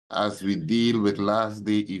as we deal with last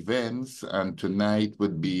day events, and tonight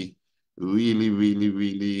would be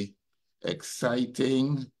really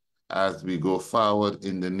exciting as we go forward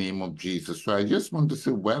in the name of Jesus. So I just want to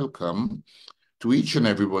say welcome to each and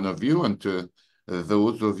every one of you, and to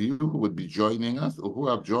those of you who would be joining us or who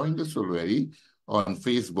have joined us already on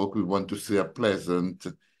Facebook. We want to say a pleasant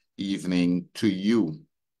evening to you.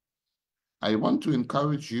 I want to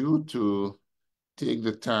encourage you to take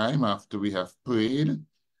the time after we have prayed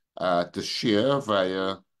to share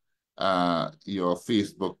via your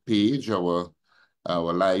Facebook page, our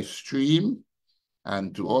live stream,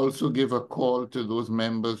 and to also give a call to those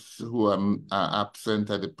members who are absent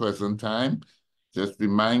at the present time, just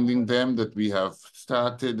reminding them that we have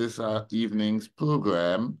started this evening's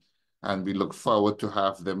program, and we look forward to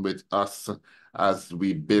have them with us as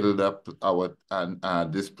we build up our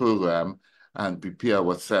this program and prepare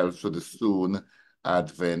ourselves for the soon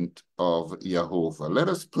advent of Jehovah. Let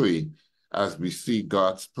us pray as we see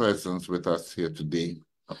God's presence with us here today.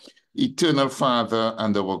 Eternal Father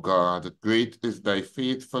and our God, great is thy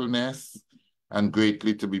faithfulness and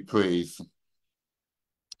greatly to be praised.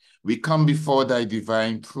 We come before thy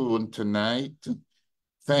divine throne tonight,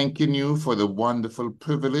 thanking you for the wonderful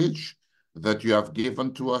privilege that you have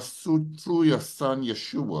given to us through your Son,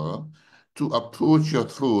 Yeshua, to approach your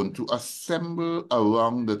throne, to assemble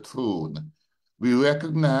around the throne. We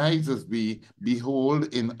recognize as we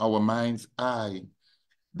behold in our mind's eye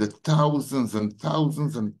the thousands and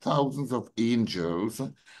thousands and thousands of angels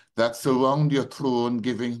that surround your throne,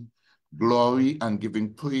 giving glory and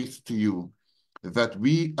giving praise to you, that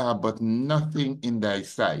we are but nothing in thy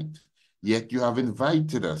sight. Yet you have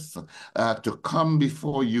invited us to come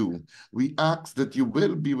before you. We ask that you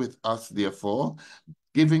will be with us, therefore,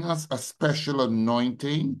 giving us a special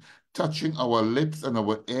anointing, touching our lips and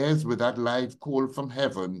our ears with that live coal from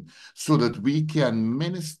heaven, so that we can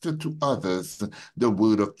minister to others the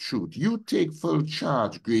word of truth. You take full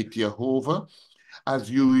charge, great Jehovah,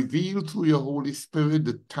 as you reveal through your Holy Spirit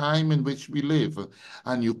the time in which we live,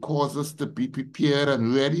 and you cause us to be prepared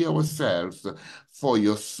and ready ourselves for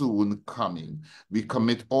your soon coming. We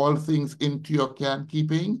commit all things into your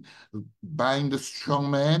keeping. Bind the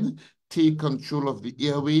strong man, take control of the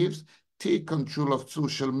airwaves, take control of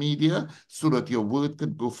social media, so that your word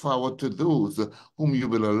could go forward to those whom you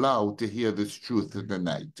will allow to hear this truth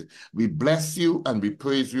tonight. We bless you and we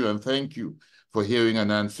praise you and thank you for hearing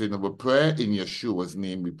and answering our prayer. In Yeshua's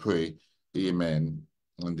name we pray. Amen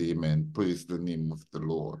and amen. Praise the name of the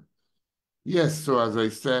Lord. Yes, so as I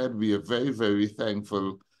said, we are very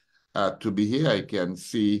thankful to be here. I can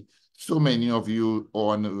see so many of you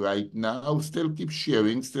on right now. Still keep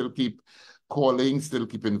sharing, still keep calling, still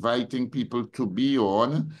keep inviting people to be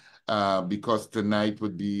on, because tonight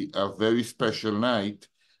would be a very special night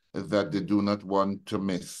that they do not want to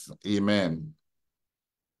miss. Amen.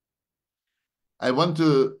 I want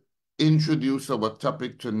to introduce our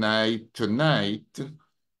topic tonight. Tonight,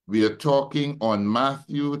 we are talking on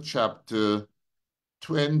Matthew chapter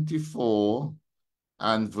 24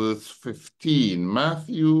 and verse 15.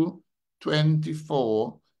 Matthew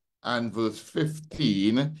 24 and verse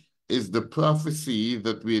 15 is the prophecy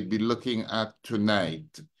that we'll be looking at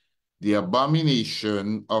tonight, the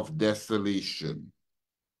abomination of desolation.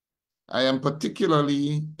 I am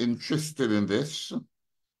particularly interested in this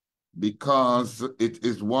because it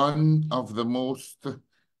is one of the most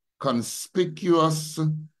conspicuous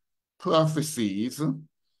prophecies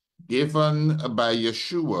given by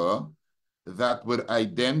Yeshua that would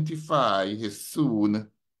identify his soon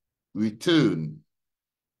return.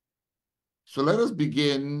 So let us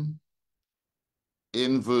begin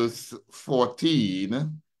in verse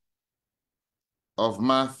 14 of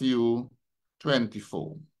Matthew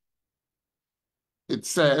 24. It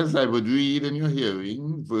says, I would read in your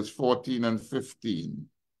hearing, verse 14 and 15.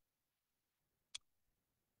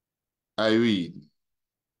 I read,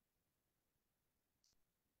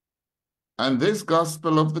 and this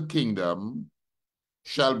gospel of the kingdom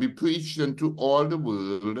shall be preached unto all the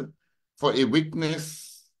world for a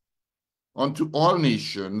witness unto all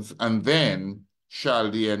nations, and then shall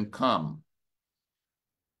the end come.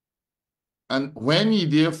 And when ye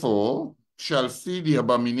therefore shall see the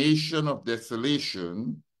abomination of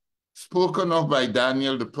desolation, spoken of by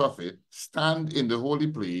Daniel the prophet, stand in the holy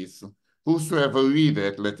place, whosoever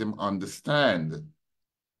readeth, let him understand.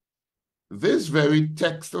 This very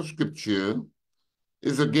text of scripture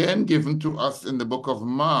is again given to us in the book of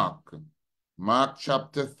Mark, Mark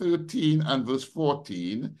chapter 13 and verse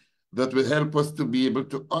 14, that will help us to be able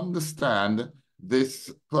to understand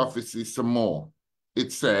this prophecy some more.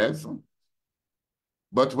 It says,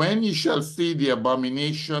 but when ye shall see the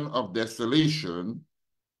abomination of desolation,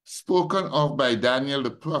 spoken of by Daniel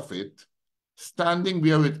the prophet, standing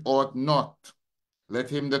where it ought not. Let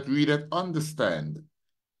him that readeth understand.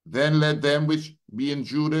 Then let them which be in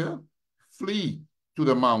Judea flee to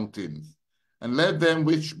the mountains. And let them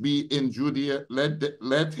which be in Judea,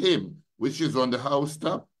 let him which is on the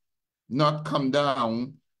housetop not come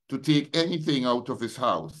down to take anything out of his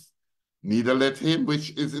house. Neither let him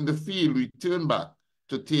which is in the field return back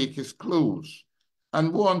to take his clothes.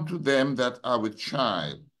 And warn to them that are with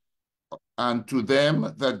child, and to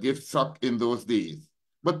them that give suck in those days.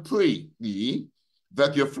 But pray ye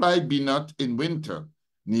that your flight be not in winter,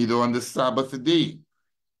 neither on the Sabbath day.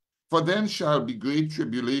 For then shall be great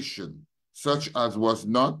tribulation, such as was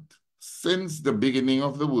not since the beginning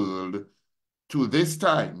of the world to this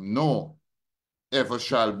time, nor ever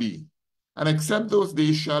shall be. And except those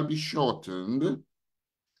days shall be shortened,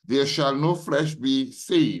 there shall no flesh be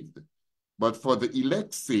saved. But for the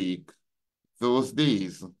elect's sake, those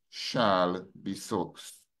days shall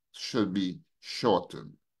be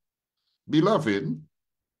shortened. Beloved,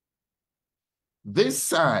 this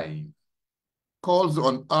sign calls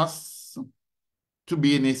on us to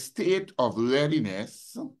be in a state of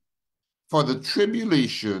readiness for the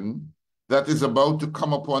tribulation that is about to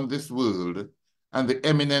come upon this world and the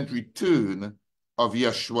imminent return of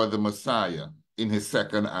Yeshua the Messiah in his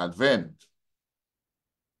second advent.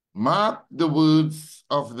 Mark the words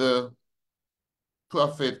of the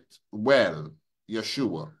prophet well,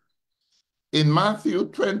 Yeshua. In Matthew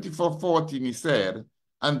 24:14, he said,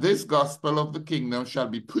 and this gospel of the kingdom shall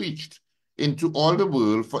be preached into all the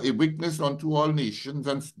world for a witness unto all nations,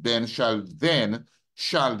 and then shall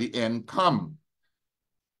the end come.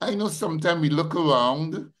 I know sometimes we look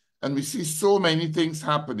around and we see so many things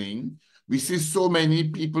happening. We see so many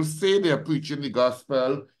people say they're preaching the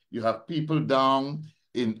gospel. You have people down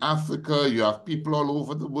in Africa, you have people all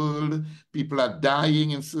over the world. People are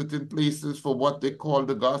dying in certain places for what they call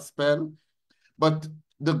the gospel. But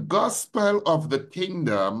the gospel of the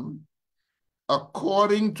kingdom,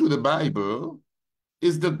 according to the Bible,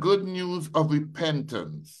 is the good news of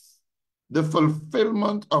repentance, the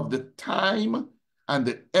fulfillment of the time and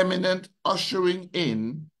the imminent ushering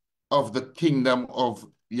in of the kingdom of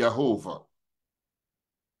Jehovah.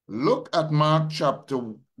 Look at Mark chapter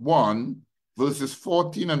 1, verses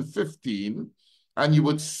 14 and 15, and you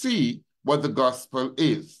would see what the gospel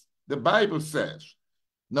is. The Bible says,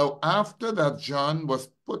 now after that John was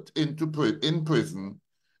put in prison,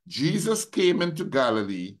 Jesus came into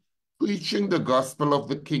Galilee, preaching the gospel of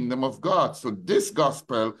the kingdom of God. So this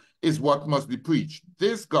gospel is what must be preached.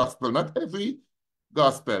 This gospel, not every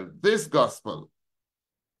gospel, this gospel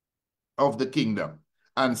of the kingdom.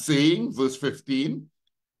 And saying, verse 15,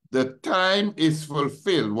 the time is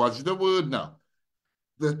fulfilled. Watch the word now.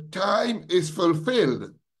 The time is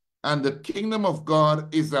fulfilled, and the kingdom of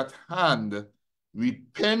God is at hand.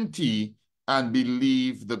 Repent ye and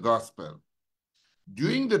believe the gospel.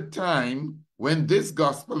 During the time when this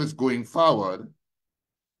gospel is going forward,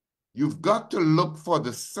 you've got to look for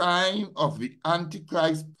the sign of the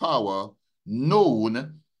Antichrist power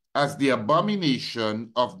known as the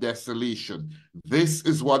abomination of desolation. This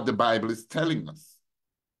is what the Bible is telling us.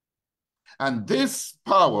 And this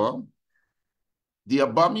power, the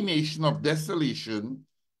abomination of desolation,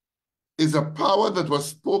 is a power that was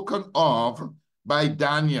spoken of by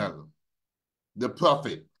Daniel, the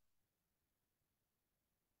prophet.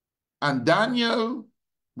 And Daniel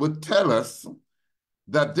would tell us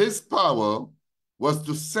that this power was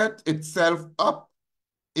to set itself up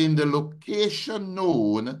in the location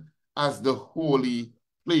known as the holy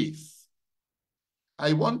place.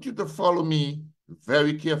 I want you to follow me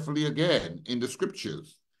very carefully again in the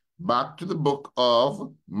scriptures. Back to the book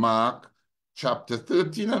of Mark, chapter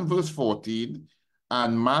 13 and verse 14,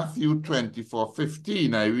 and Matthew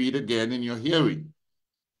 24:15. I read again in your hearing.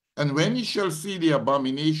 And when ye shall see the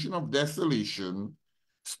abomination of desolation,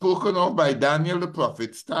 spoken of by Daniel the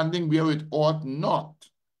prophet, standing where it ought not,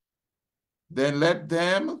 then let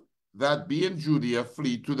them that be in Judea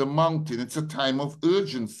flee to the mountain. It's a time of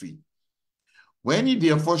urgency. When ye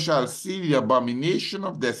therefore shall see the abomination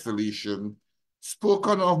of desolation,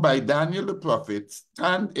 spoken of by Daniel the prophet,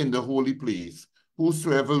 stand in the holy place.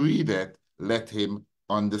 Whosoever readeth, let him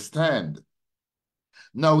understand.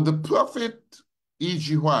 Now the prophet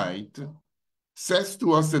E.G. White says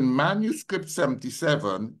to us in manuscript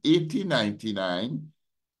 77, 1899,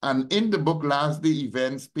 and in the book Last Day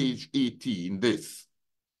Events, page 18, this: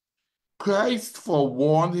 Christ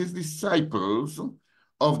forewarned his disciples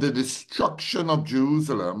of the destruction of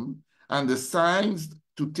Jerusalem and the signs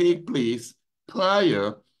to take place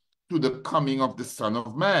prior to the coming of the Son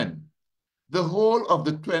of Man. The whole of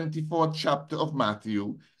the 24th chapter of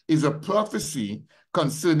Matthew is a prophecy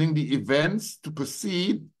concerning the events to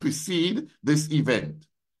precede this event.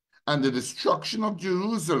 And the destruction of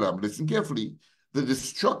Jerusalem, listen carefully, the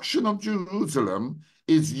destruction of Jerusalem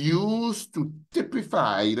is used to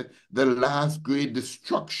typify the last great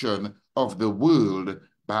destruction of the world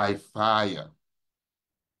by fire.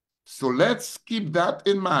 So let's keep that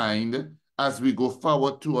in mind as we go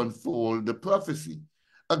forward to unfold the prophecy.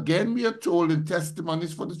 Again, we are told in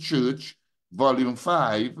Testimonies for the Church, Volume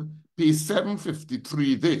 5, page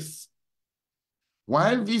 753, this: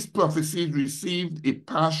 while these prophecies received a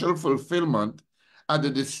partial fulfillment at the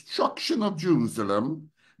destruction of Jerusalem,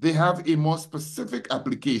 they have a more specific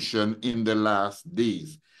application in the last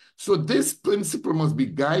days. So this principle must be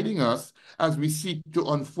guiding us as we seek to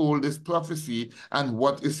unfold this prophecy and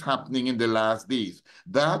what is happening in the last days.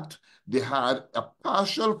 That they had a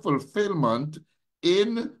partial fulfillment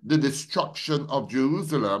in the destruction of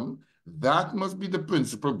Jerusalem. That must be the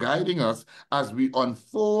principle guiding us as we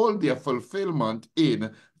unfold their fulfillment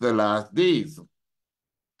in the last days.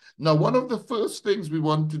 Now, one of the first things we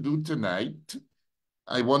want to do tonight,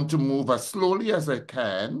 I want to move as slowly as I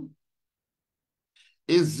can,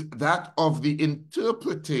 is that of the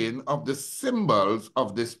interpreting of the symbols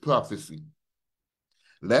of this prophecy.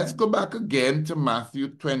 Let's go back again to Matthew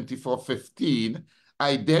 24:15,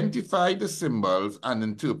 identify the symbols and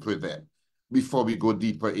interpret them before we go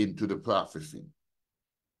deeper into the prophecy.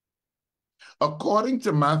 According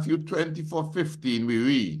to Matthew 24:15, we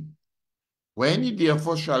read, when ye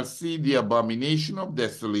therefore shall see the abomination of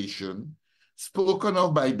desolation, spoken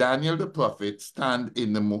of by Daniel the prophet, stand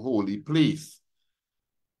in the holy place.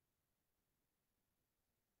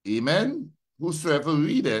 Amen? Whosoever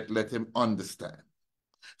readeth, let him understand.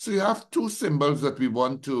 So you have two symbols that we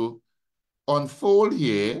want to unfold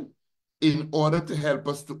here in order to help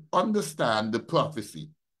us to understand the prophecy.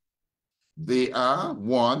 They are,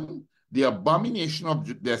 one, the abomination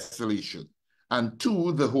of desolation, and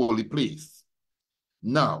two, the holy place.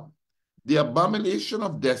 Now, the abomination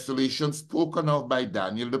of desolation spoken of by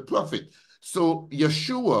Daniel the prophet. So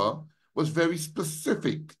Yeshua was very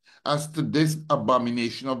specific as to this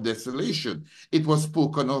abomination of desolation. It was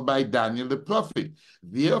spoken of by Daniel the prophet.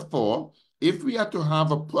 Therefore, if we are to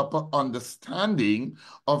have a proper understanding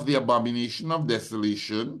of the abomination of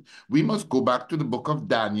desolation, we must go back to the book of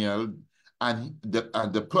Daniel and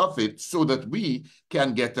the prophet so that we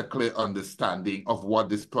can get a clear understanding of what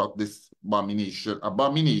this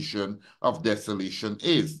abomination of desolation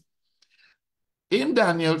is. In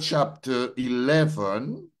Daniel chapter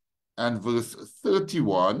 11 and verse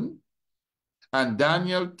 31 and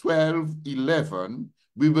Daniel 12:11,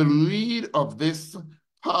 we will read of this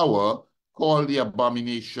power called the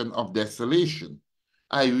abomination of desolation.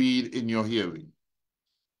 I read in your hearing.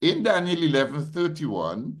 In Daniel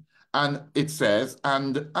 11:31, and it says,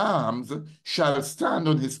 and arms shall stand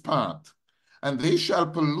on his part, and they shall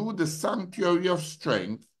pollute the sanctuary of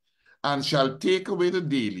strength, and shall take away the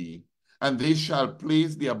daily, and they shall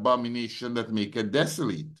place the abomination that maketh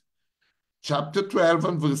desolate. Chapter 12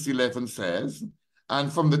 and verse 11 says, and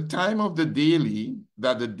from the time of the daily,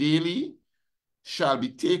 that the daily shall be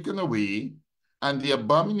taken away, and the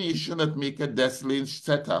abomination that maketh desolate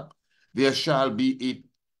set up, there shall be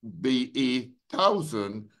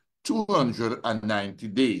 1,290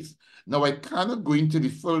 days. Now, I cannot go into the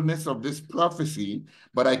fullness of this prophecy,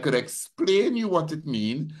 but I could explain you what it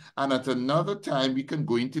means, and at another time, we can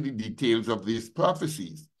go into the details of these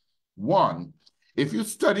prophecies. One, if you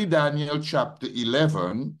study Daniel chapter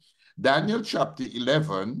 11, Daniel chapter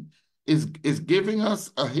 11 is giving us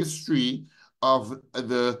a history of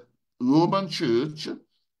the Roman Church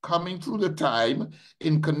coming through the time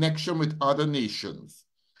in connection with other nations.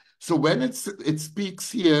 So when it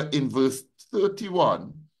speaks here in verse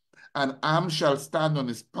 31, an arm shall stand on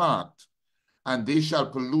his part, and they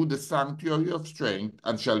shall pollute the sanctuary of strength,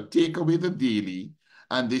 and shall take away the daily,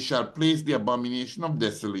 and they shall place the abomination of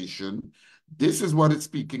desolation. This is what it's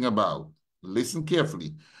speaking about. Listen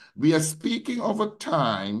carefully. We are speaking of a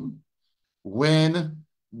time when,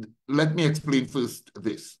 let me explain first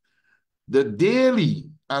this. The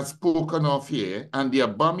daily, as spoken of here, and the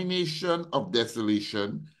abomination of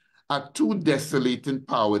desolation are two desolating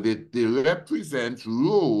power. They represent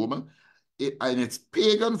Rome in its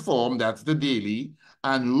pagan form, that's the daily,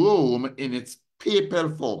 and Rome in its papal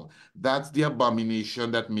form, that's the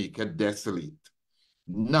abomination that maketh desolate.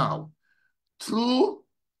 Now, through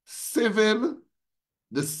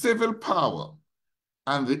the civil power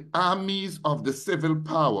and the armies of the civil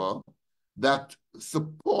power that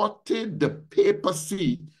supported the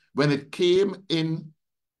papacy when it came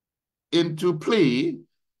into play,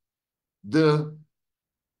 the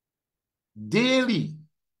daily,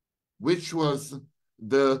 which was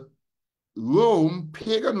the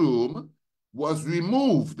pagan Rome, was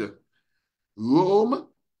removed. Rome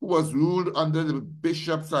was ruled under the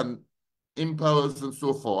bishops and emperors and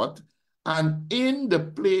so forth. And in the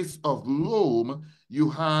place of Rome, you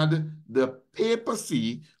had the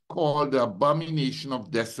papacy called the Abomination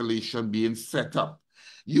of Desolation being set up.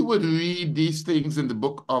 You would read these things in the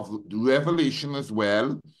book of Revelation as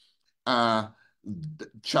well,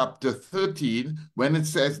 chapter 13, when it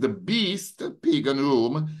says the beast, pagan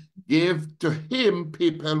Rome, gave to him,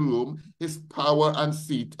 papal Rome, his power and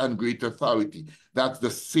seat and great authority. That's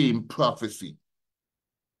the same prophecy.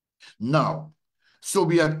 Now, so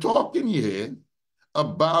we are talking here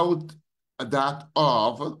about that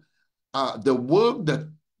of the work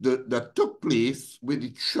that took place with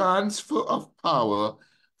the transfer of power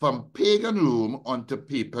from pagan Rome onto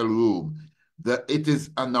papal Rome. It is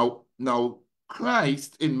now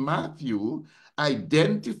Christ in Matthew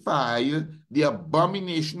identified the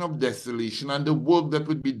abomination of desolation and the work that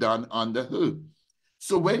would be done on the earth.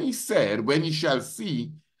 So when he said, when ye shall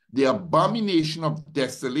see the abomination of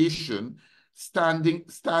desolation stand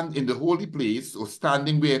in the holy place, or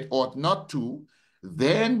standing where it ought not to,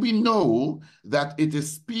 then we know that it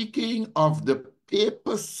is speaking of the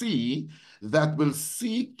papacy that will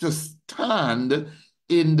seek to stand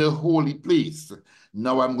in the holy place.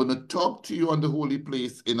 Now, I'm going to talk to you on the holy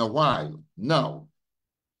place in a while. Now,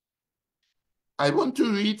 I want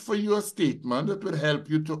to read for you a statement that will help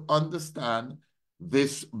you to understand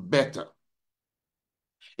this better.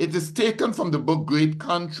 It is taken from the book Great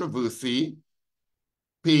Controversy,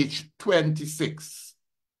 page 26,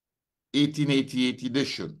 1888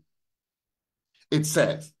 edition. It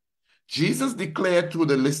says, Jesus declared to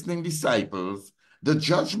the listening disciples the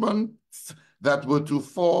judgments that were to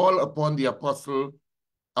fall upon the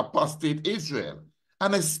apostate Israel,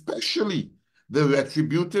 and especially the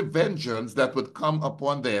retributive vengeance that would come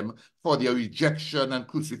upon them for their rejection and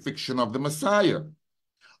crucifixion of the Messiah.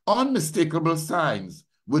 Unmistakable signs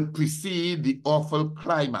would precede the awful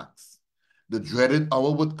climax. The dreaded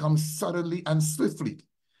hour would come suddenly and swiftly,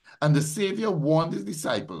 and the Savior warned his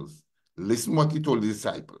disciples. Listen what he told the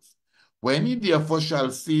disciples. When ye therefore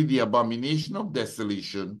shall see the abomination of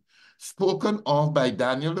desolation, spoken of by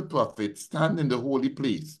Daniel the prophet, stand in the holy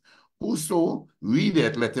place, whoso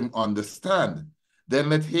readeth, let him understand. Then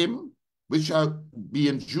let him which shall be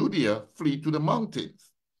in Judea flee to the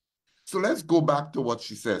mountains. So let's go back to what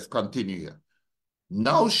she says. Continue here.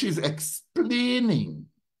 Now she's explaining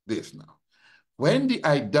this now. When the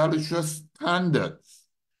idolatrous standards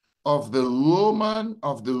of the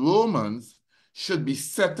Romans should be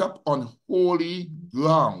set up on holy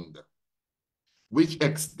ground, which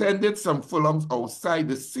extended some furlongs outside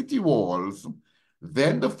the city walls,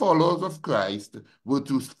 then the followers of Christ were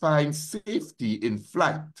to find safety in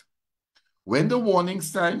flight. When the warning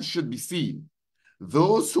signs should be seen,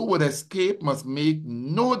 those who would escape must make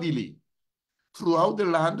no delay. Throughout the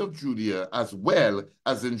land of Judea, as well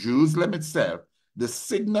as in Jerusalem itself, the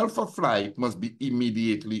signal for flight must be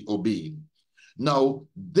immediately obeyed. Now,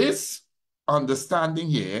 this understanding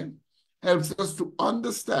here helps us to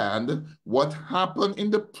understand what happened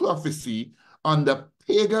in the prophecy under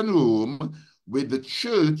pagan Rome with the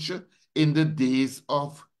church in the days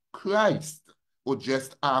of Christ, or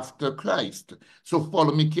just after Christ. So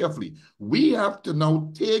follow me carefully. We have to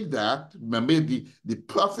now take that, remember the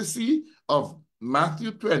prophecy of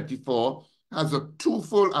Matthew 24 has a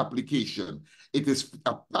twofold application. It is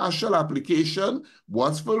a partial application,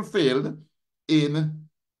 was fulfilled in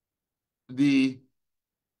the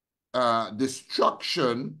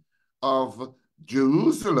destruction of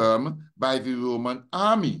Jerusalem by the Roman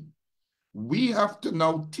army. We have to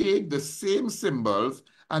now take the same symbols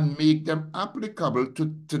and make them applicable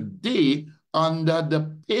to today under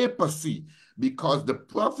the papacy, because the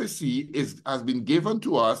prophecy has been given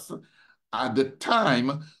to us at the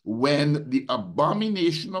time when the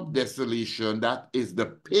abomination of desolation, that is the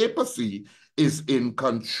papacy, is in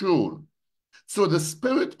control. So the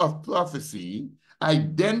spirit of prophecy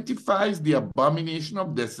identifies the abomination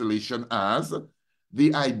of desolation as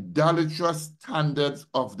the idolatrous standards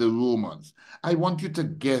of the Romans. I want you to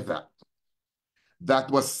get that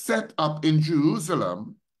was set up in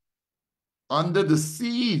Jerusalem under the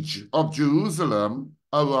siege of Jerusalem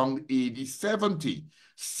around AD 70.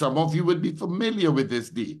 Some of you would be familiar with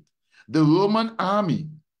this date. The Roman army,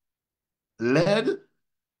 led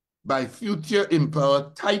by future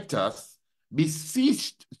Emperor Titus,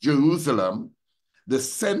 besieged Jerusalem, the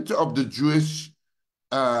center of the Jewish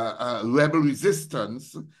rebel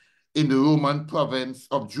resistance, in the Roman province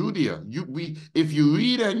of Judea. If you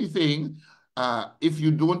read anything, if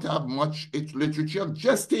you don't have much literature,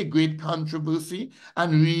 just take Great Controversy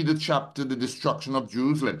and read the chapter, The Destruction of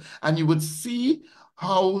Jerusalem, and you would see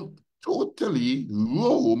how totally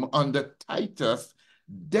Rome under Titus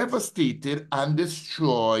devastated and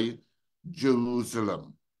destroyed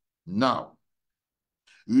Jerusalem. Now,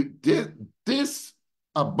 this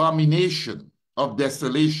abomination of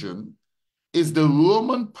desolation is the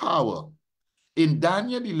Roman power. In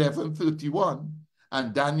Daniel 11:31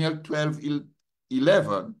 and Daniel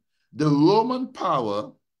 12:11, the Roman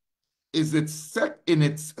power is in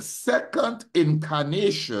its second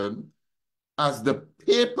incarnation, as the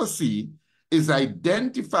papacy is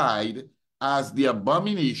identified as the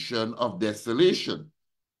abomination of desolation.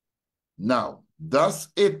 Now, thus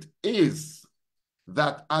it is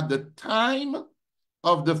that at the time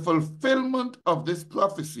of the fulfillment of this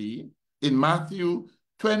prophecy in Matthew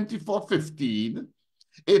 24:15,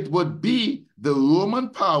 it would be the Roman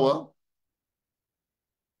power,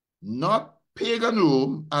 not pagan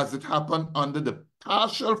Rome, as it happened under the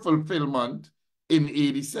partial fulfillment in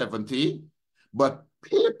AD 70, but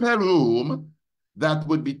papal Rome that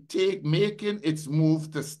would be making its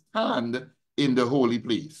move to stand in the holy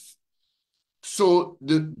place. So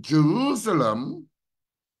the Jerusalem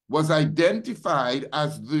was identified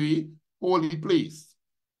as the holy place,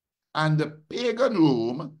 and the pagan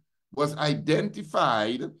Rome was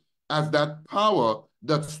identified as that power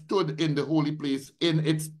that stood in the holy place in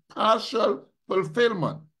its partial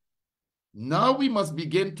fulfillment. Now we must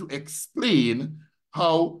begin to explain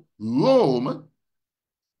how Rome,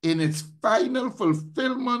 in its final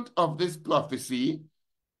fulfillment of this prophecy,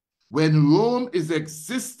 when Rome is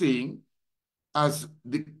existing as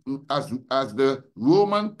the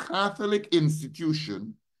Roman Catholic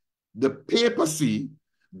institution, the papacy,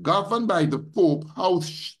 governed by the Pope, how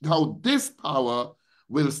this power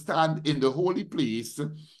will stand in the holy place,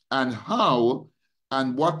 and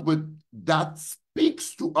what that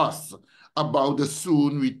speaks to us about the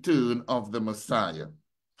soon return of the Messiah.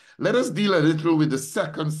 Let us deal a little with the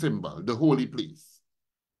second symbol, the holy place.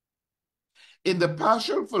 In the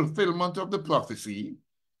partial fulfillment of the prophecy,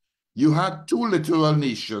 you had two literal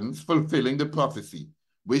nations fulfilling the prophecy,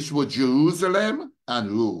 which were Jerusalem and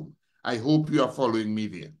Rome. I hope you are following me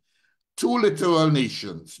there. Two literal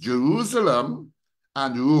nations, Jerusalem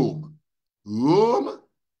and Rome. Rome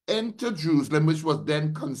entered Jerusalem, which was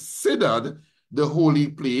then considered the holy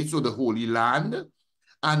place or the holy land,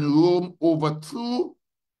 and Rome overthrew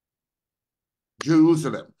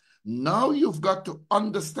Jerusalem. Now you've got to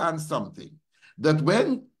understand something, that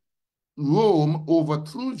when Rome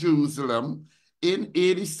overthrew Jerusalem in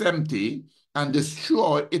AD 70 and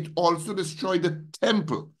it also destroyed the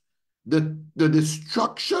temple. The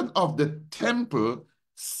destruction of the temple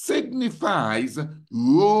signifies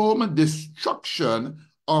Rome's destruction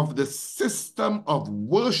of the system of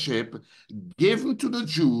worship given to the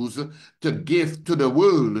Jews to give to the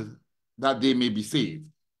world that they may be saved.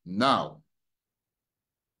 Now,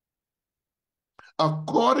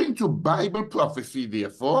 according to Bible prophecy,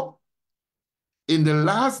 therefore, in the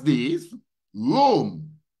last days, Rome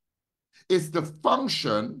is to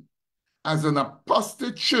function as an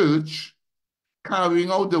apostate church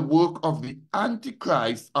carrying out the work of the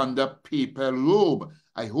Antichrist under papal Rome.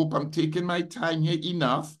 I hope I'm taking my time here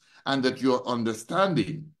enough and that you're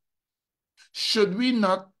understanding. Should we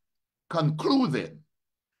not conclude then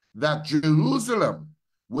that Jerusalem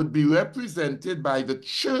would be represented by the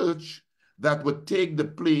church that would take the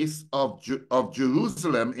place of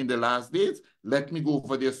Jerusalem in the last days? Let me go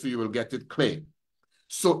over there so you will get it clear.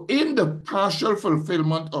 So in the partial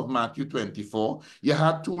fulfillment of Matthew 24, you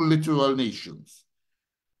had two literal nations.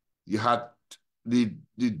 You had the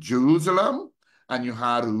Jerusalem and you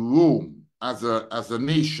had Rome as a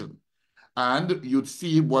nation. And you'd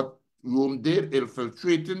see what Rome did,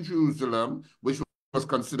 infiltrating Jerusalem, which was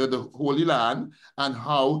considered the Holy Land, and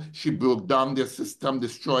how she broke down their system,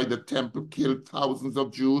 destroyed the temple, killed thousands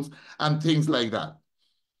of Jews, and things like that.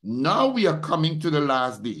 Now we are coming to the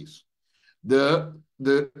last days.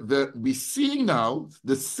 We see now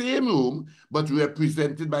the same Rome, but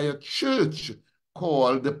represented by a church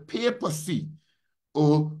called the papacy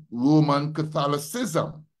or Roman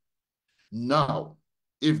Catholicism. Now,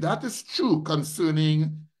 if that is true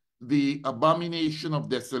concerning the abomination of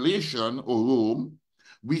desolation or Rome,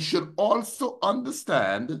 we should also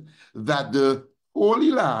understand that the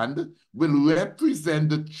Holy Land will represent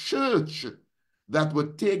the church that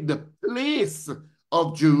would take the place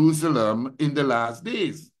of Jerusalem in the last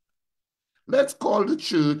days. Let's call this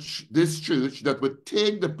church that would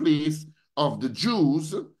take the place of the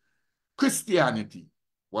Jews, Christianity.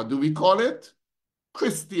 What do we call it?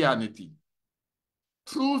 Christianity.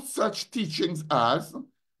 Through such teachings as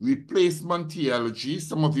replacement theology,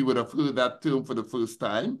 some of you would have heard that term for the first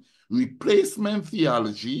time, replacement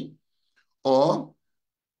theology, or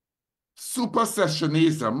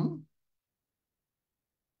supersessionism.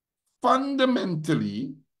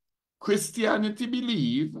 Fundamentally, Christianity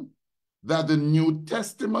believes that the New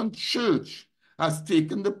Testament church has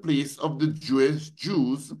taken the place of the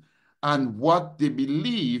Jews and what they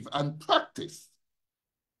believe and practice.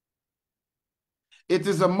 It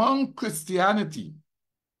is among Christianity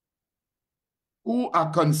who are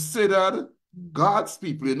considered God's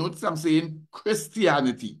people. You notice I'm saying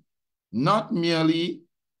Christianity, not merely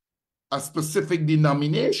a specific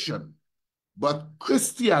denomination, but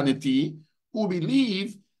Christianity who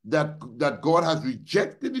believe that God has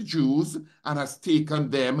rejected the Jews and has taken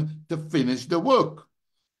them to finish the work.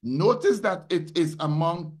 Notice that it is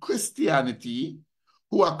among Christianity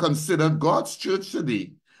who are considered God's church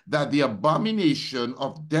today that the abomination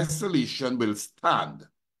of desolation will stand.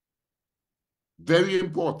 Very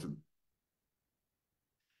important.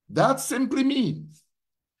 That simply means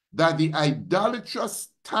that the idolatrous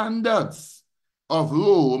standards of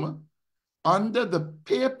Rome under the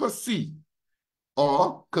papacy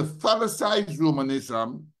or Catholicized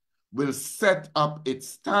Romanism will set up its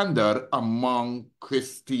standard among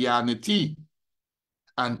Christianity.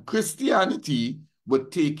 And Christianity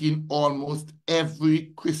would take in almost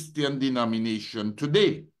every Christian denomination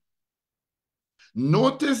today.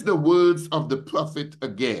 Notice the words of the prophet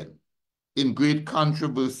again in Great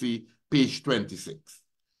Controversy, page 26.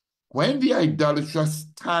 When the idolatrous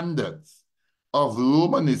standards of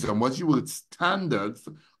Romanism, what you would standards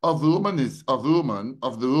of the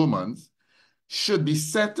Romans should be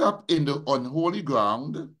set up in the holy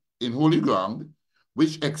ground,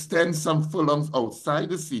 which extends some furlongs outside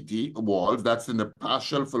the city walls. That's in the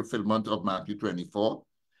partial fulfillment of Matthew 24.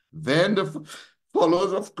 Then the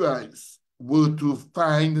followers of Christ were to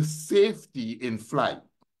find safety in flight.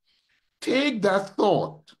 Take that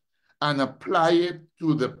thought and apply it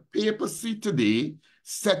to the papacy today,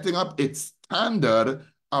 setting up its standard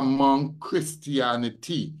among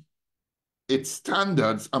Christianity. Its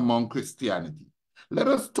standards among Christianity. Let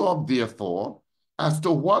us talk, therefore, as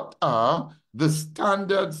to what are the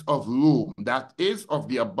standards of Rome, that is, of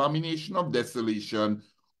the abomination of desolation,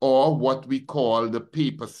 or what we call the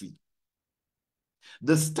papacy.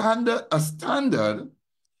 A standard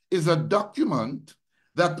is a document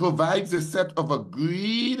that provides a set of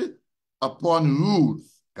agreed upon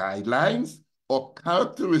rules, guidelines, or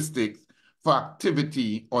characteristics for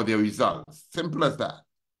activity or their results. Simple as that.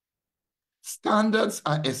 Standards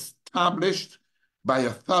are established by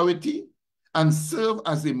authority and serve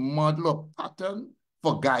as a model or pattern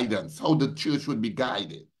for guidance, how the church would be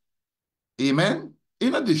guided. Amen?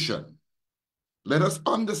 In addition, let us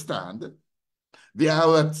understand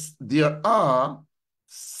there are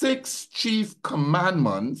 6 chief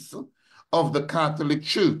commandments of the Catholic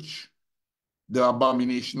Church, the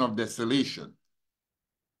abomination of desolation.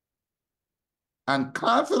 And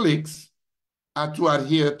Catholics are to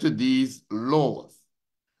adhere to these laws.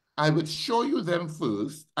 I will show you them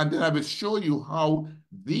first, and then I will show you how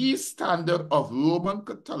these standards of Roman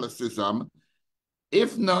Catholicism,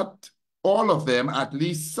 if not all of them, at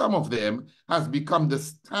least some of them, has become the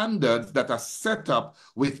standards that are set up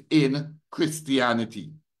within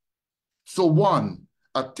Christianity. So 1,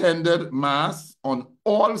 attended Mass on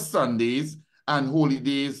all Sundays and holy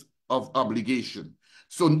days of obligation.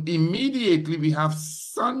 So immediately we have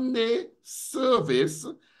Sunday service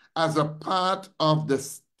as a part of the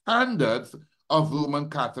standards of Roman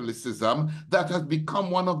Catholicism that has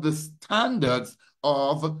become one of the standards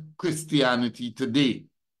of Christianity today.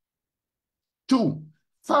 2,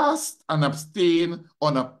 fast and abstain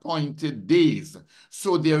on appointed days.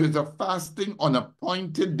 So there is a fasting on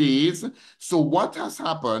appointed days. So what has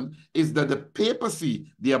happened is that the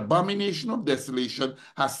papacy, the abomination of desolation,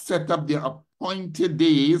 has set up their appointed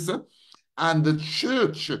days, and the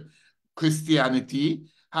church, Christianity,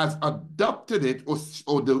 has adopted it, or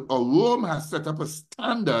Rome has set up a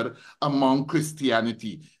standard among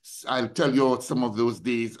Christianity. I'll tell you some of those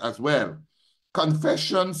days as well.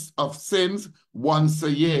 Confessions of sins once a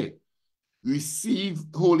year. Receive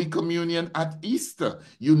Holy Communion at Easter.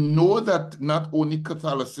 You know that not only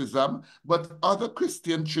Catholicism, but other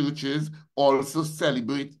Christian churches also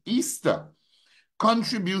celebrate Easter.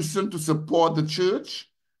 Contribution to support the church.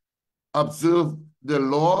 Observe the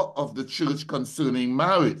law of the church concerning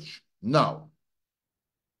marriage. Now,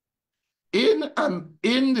 in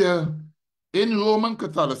Roman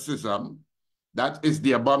Catholicism, that is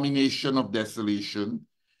the abomination of desolation,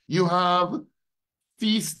 you have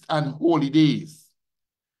feasts and holy days.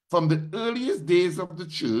 From the earliest days of the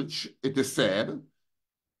church, it is said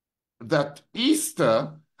that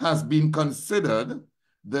Easter has been considered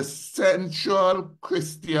the central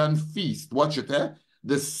Christian feast. Watch it, eh?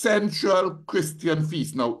 The central Christian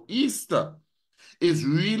feast. Now, Easter is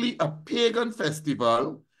really a pagan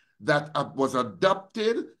festival that was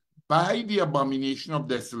adopted by the Abomination of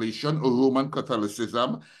Desolation, or Roman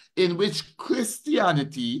Catholicism, in which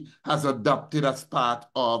Christianity has adopted as part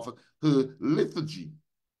of her liturgy.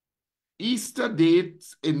 Easter date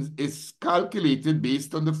is calculated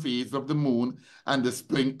based on the phase of the moon and the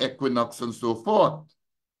spring equinox and so forth.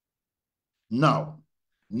 Now,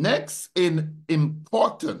 next in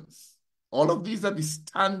importance, all of these are the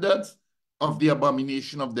standards of the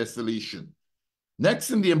Abomination of Desolation.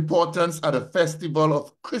 Next in the importance are the festival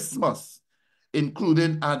of Christmas,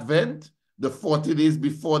 including Advent, the 40 days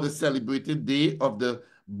before the celebrated day of the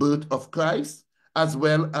birth of Christ, as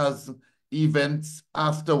well as events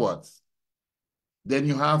afterwards. Then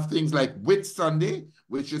you have things like Whit Sunday,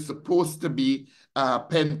 which is supposed to be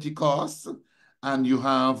Pentecost, and you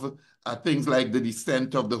have things like the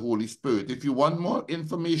descent of the Holy Spirit. If you want more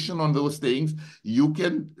information on those things, you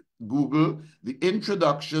can Google the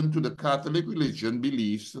Introduction to the Catholic Religion,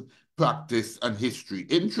 Beliefs, Practice, and History.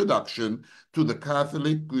 Introduction to the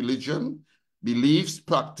Catholic Religion, Beliefs,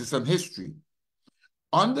 Practice, and History.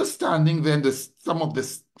 Understanding then some of the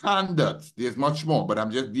standards, there's much more, but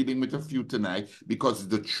I'm just dealing with a few tonight because it's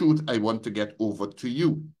the truth I want to get over to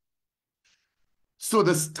you. So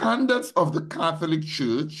the standards of the Catholic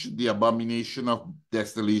Church, the Abomination of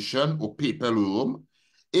Desolation or Papal Rome,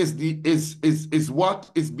 is what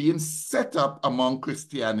is being set up among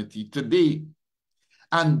Christianity today.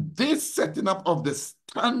 And this setting up of the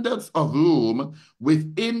standards of Rome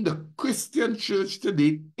within the Christian church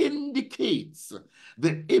today indicates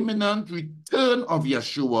the imminent return of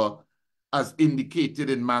Yeshua as indicated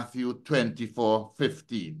in Matthew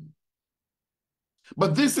 24:15.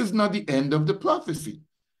 But this is not the end of the prophecy.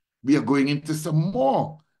 We are going into some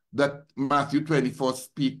more that Matthew 24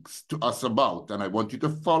 speaks to us about. And I want you to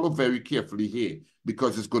follow very carefully here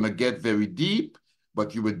because it's going to get very deep,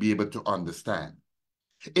 but you will be able to understand.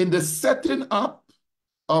 In the setting up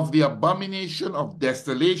of the Abomination of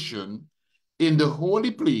Desolation in the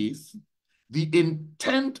holy place, the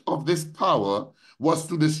intent of this power was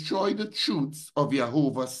to destroy the truths of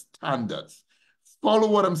Jehovah's standards. Follow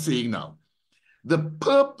what I'm saying now. The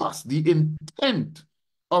purpose, the intent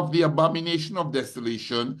of the Abomination of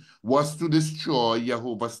Desolation was to destroy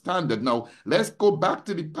Jehovah's standard. Now, let's go back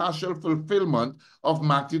to the partial fulfillment of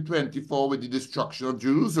Matthew 24 with the destruction of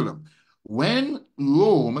Jerusalem. When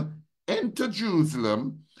Rome entered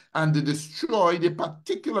Jerusalem and they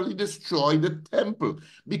particularly destroyed the temple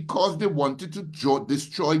because they wanted to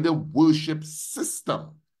destroy the worship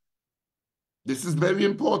system. This is very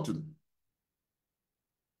important.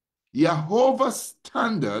 Jehovah's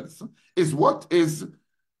standards is what is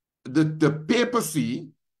the papacy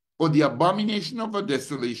or the Abomination of a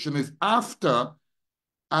Desolation is after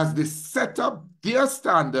as they set up their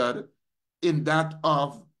standard in that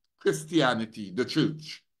of Christianity, the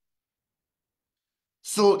church.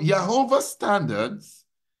 So Jehovah's standards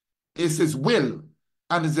is his will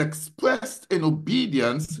and is expressed in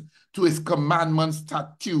obedience to his commandments,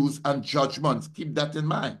 statutes, and judgments. Keep that in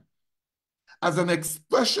mind. As an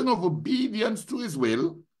expression of obedience to his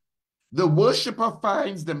will, the worshiper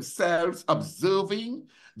finds themselves observing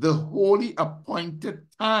the holy appointed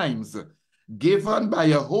times given by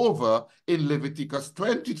Jehovah in Leviticus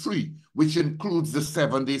 23, which includes the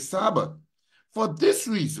 7-day Sabbath. For this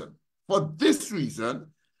reason,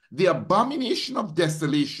 the Abomination of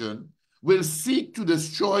Desolation will seek to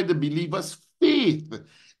destroy the believer's faith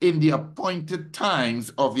in the appointed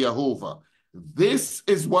times of Jehovah. This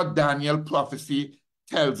is what Daniel prophecy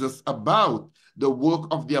tells us about the work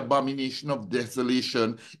of the Abomination of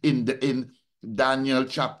Desolation in Daniel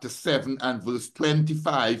chapter 7 and verse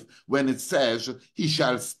 25, when it says, he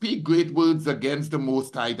shall speak great words against the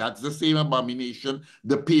Most High. That's the same abomination,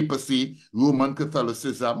 the papacy, Roman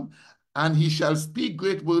Catholicism. And he shall speak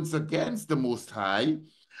great words against the Most High,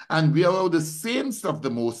 and we are the saints of the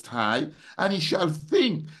Most High, and he shall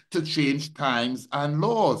think to change times and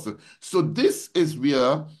laws. So this is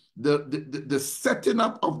where the setting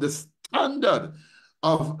up of the standard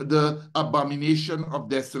of the Abomination of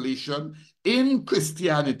Desolation in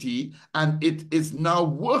Christianity, and it is now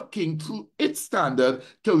working through its standard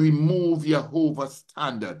to remove Jehovah's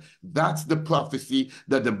standard. That's the prophecy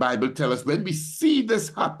that the Bible tells us. When we see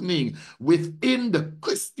this happening within the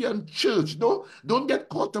Christian church, don't get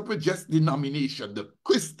caught up with just denomination, the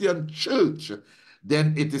Christian church,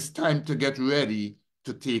 then it is time to get ready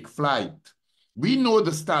to take flight. We know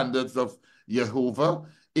the standards of Jehovah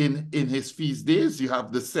in his feast days. You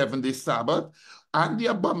have the 7-day Sabbath, and the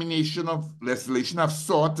abomination of desolation have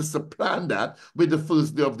sought to supplant that with the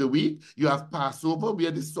first day of the week. You have Passover,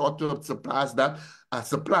 where they sought to supplant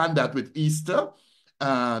that with Easter.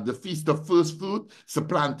 The Feast of First Fruit,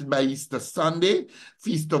 supplanted by Easter Sunday.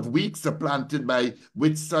 Feast of Weeks, supplanted by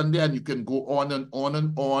Whit Sunday, and you can go on and on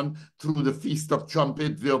and on through the Feast of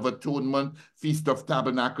Trumpets, Day of Atonement, Feast of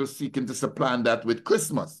Tabernacles, seeking to supplant that with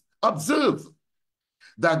Christmas. Observe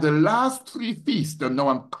that the last 3 feasts, and now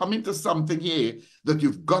I'm coming to something here that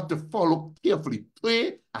you've got to follow carefully.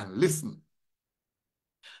 Pray and listen.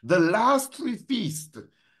 The last 3 feasts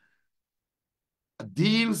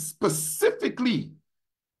deal specifically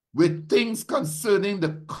with things concerning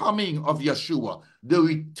the coming of Yeshua, the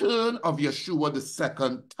return of Yeshua the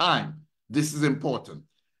second time. This is important.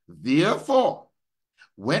 Therefore,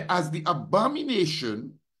 whereas the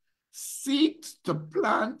abomination seeks to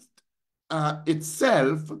plant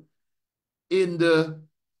itself in the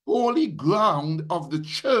holy ground of the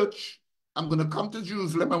church, I'm going to come to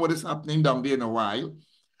Jerusalem and what is happening down there in a while,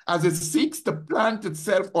 as it seeks to plant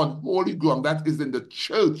itself on holy ground, that is in the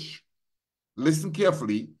church. Listen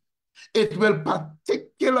carefully. It will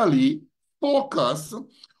particularly focus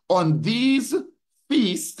on these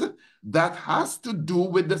feasts that has to do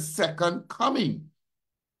with the second coming,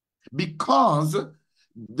 because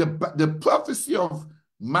the prophecy of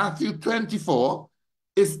Matthew 24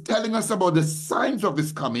 is telling us about the signs of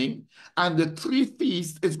his coming, and the 3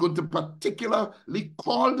 feasts is going to particularly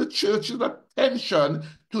call the church's attention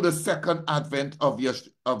to the second advent of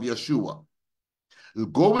Yeshua.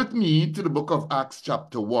 Go with me to the book of Acts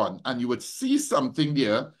chapter 1, and you would see something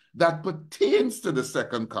there that pertains to the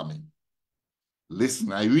second coming.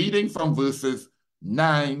 Listen, I'm reading from verses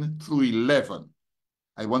 9 through 11.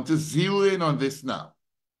 I want to zero in on this now.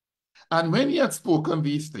 And when he had spoken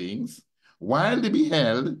these things, while they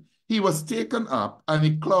beheld, he was taken up, and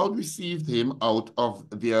a cloud received him out of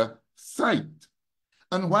their sight.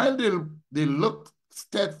 And while they looked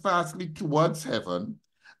steadfastly towards heaven,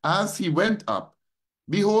 as he went up,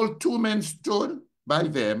 behold, 2 men stood by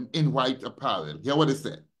them in white apparel. Hear what it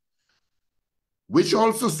said. Which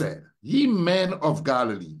also said, Ye men of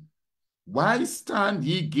Galilee, why stand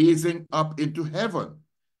ye gazing up into heaven?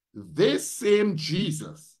 This same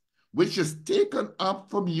Jesus, which is taken up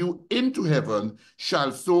from you into heaven,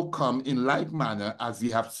 shall so come in like manner as ye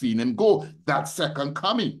have seen him go. That second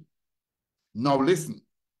coming. Now listen,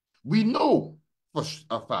 we know for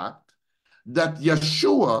a fact that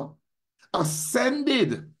Yeshua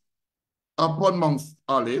ascended upon Mount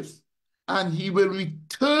Olives, and he will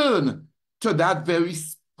return to that very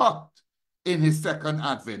spot in his second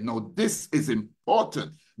advent. Now, this is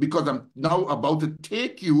important because I'm now about to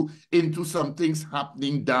take you into some things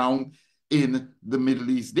happening down in the Middle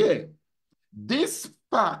East there. This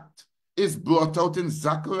fact is brought out in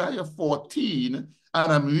Zechariah 14,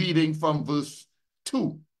 and I'm reading from verse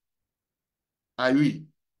 2. I read,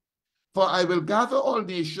 For I will gather all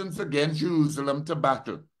nations against Jerusalem to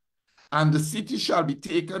battle, and the city shall be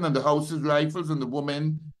taken, and the houses rifled, and the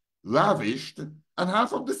women ravished, and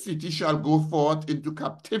half of the city shall go forth into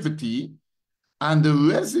captivity, and the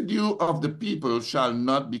residue of the people shall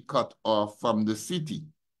not be cut off from the city.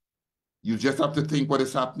 You just have to think what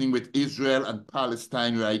is happening with Israel and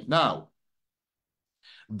Palestine right now.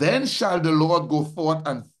 Then shall the Lord go forth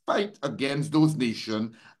and fight against those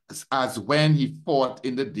nations as when he fought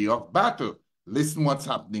in the day of battle. Listen what's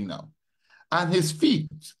happening now. And his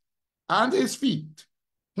feet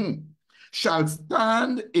shall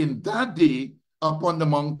stand in that day upon the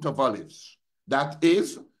Mount of Olives, that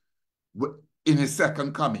is, in his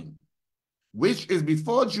second coming, which is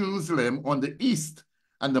before Jerusalem on the east,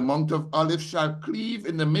 and the Mount of Olives shall cleave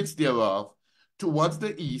in the midst thereof, towards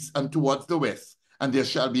the east and towards the west, and there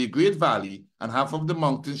shall be a great valley, and half of the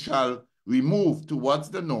mountain shall remove towards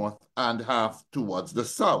the north, and half towards the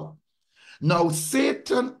south. Now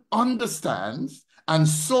Satan understands, and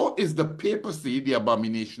so is the papacy, the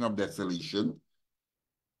abomination of desolation.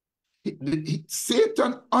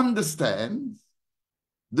 Satan understands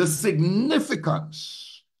the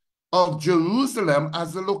significance of Jerusalem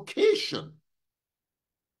as a location.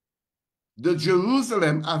 The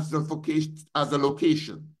Jerusalem as a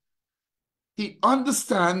location. He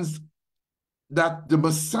understands that the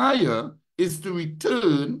Messiah is to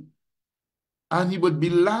return, and he would be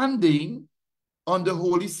landing on the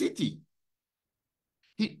holy city.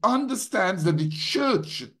 He understands that the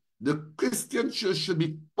church, the Christian church, should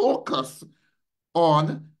be focused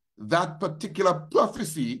on that particular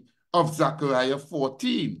prophecy of Zechariah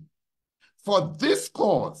 14. For this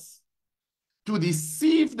cause, to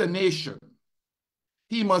deceive the nation,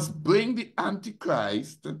 he must bring the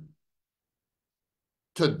Antichrist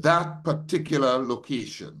to that particular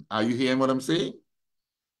location. Are you hearing what I'm saying?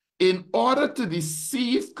 In order to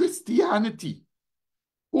deceive Christianity,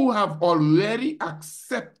 who have already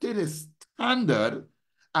accepted a standard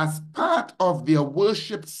as part of their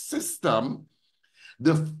worship system,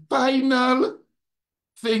 the final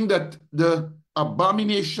thing that the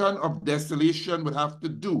abomination of desolation would have to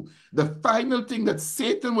do, the final thing that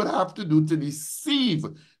Satan would have to do to deceive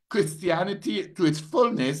Christianity to its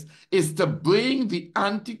fullness, is to bring the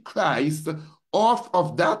Antichrist off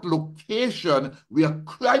of that location where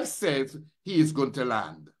Christ says he is going to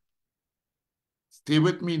land. Stay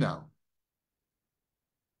with me now.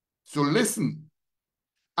 So listen,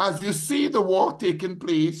 as you see the war taking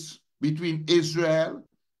place between Israel,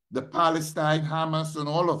 the Palestine, Hamas, and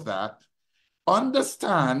all of that,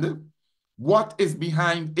 understand what is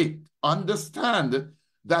behind it. Understand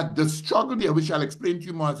that the struggle there, which I'll explain to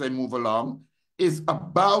you more as I move along, is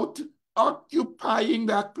about occupying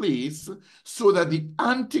that place so that the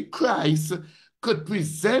Antichrist could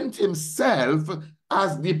present himself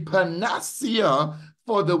as the panacea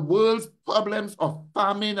for the world's problems of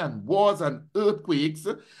famine and wars and earthquakes,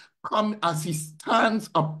 come as he stands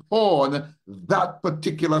upon that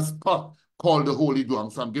particular spot called the holy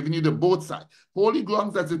ground. So I'm giving you the both sides. Holy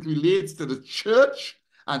grounds as it relates to the church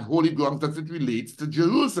and holy grounds as it relates to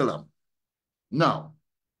Jerusalem. Now,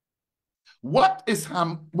 what is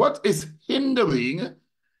hindering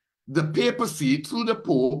the papacy through the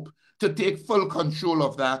Pope to take full control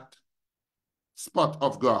of that spot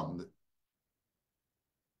of ground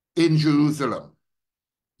in Jerusalem?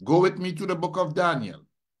 Go with me to the book of Daniel,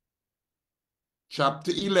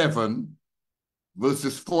 chapter 11,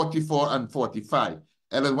 verses 44 and 45.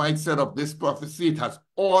 Ellen White said of this prophecy, it has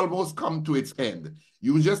almost come to its end.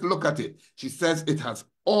 You just look at it. She says it has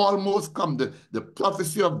almost come. The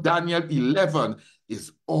prophecy of Daniel 11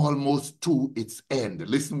 is almost to its end.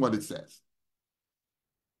 Listen what it says.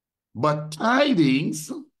 But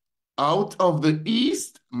tidings out of the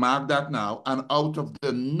east, mark that now, and out of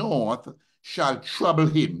the north shall trouble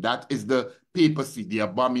him. That is the papacy, the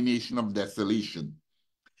abomination of desolation.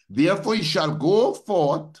 Therefore he shall go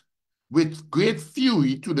forth with great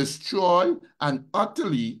fury to destroy and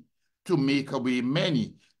utterly to make away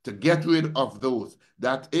many, to get rid of those.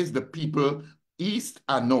 That is the people east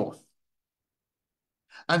and north.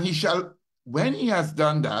 And he shall, when he has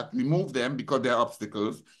done that, remove them because they're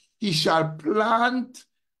obstacles, he shall plant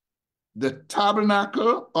the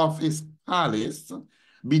tabernacle of his palace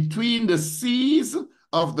between the seas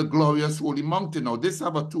of the glorious holy mountain. Now, this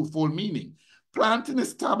have a twofold meaning. Planting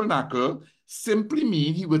his tabernacle simply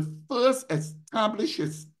means he would first establish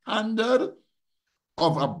his standard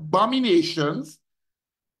of abominations,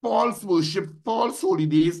 false worship, false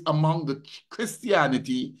holidays among the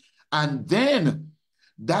Christianity, and then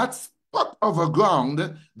that spot of a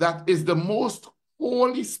ground that is the most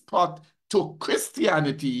holy spot to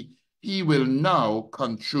Christianity, he will now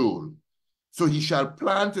control. So he shall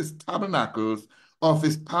plant his tabernacles of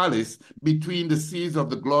his palace between the seas of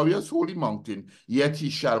the glorious holy mountain, yet he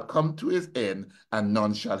shall come to his end, and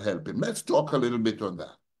none shall help him. Let's talk a little bit on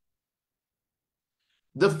that.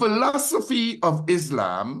 The philosophy of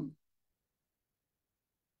Islam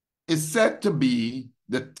is said to be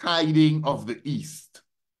the tiding of the East.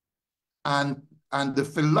 And the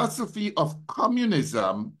philosophy of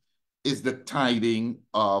communism is the tiding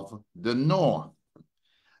of the North.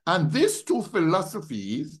 And these two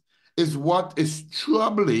philosophies is what is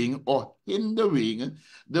troubling or hindering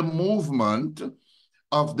the movement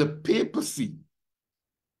of the papacy.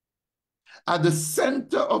 At the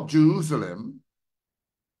center of Jerusalem,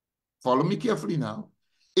 follow me carefully now,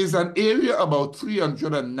 is an area about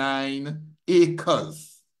 309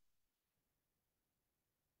 acres.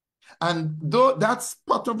 And though that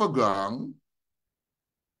spot of a ground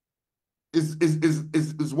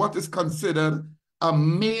is what is considered a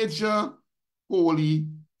major holy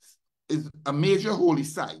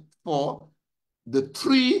site for the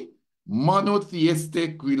three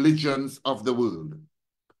monotheistic religions of the world.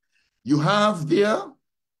 You have there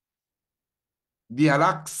the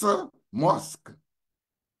Al-Aqsa Mosque,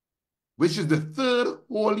 which is the third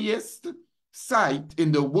holiest site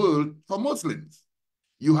in the world for Muslims.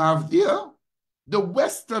 You have there the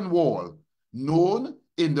Western Wall, known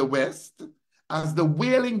in the West as the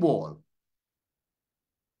Wailing Wall.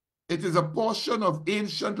 It is a portion of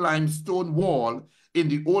ancient limestone wall in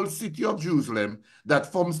the old city of Jerusalem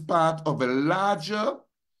that forms part of a larger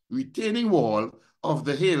retaining wall of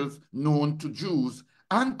the hills known to Jews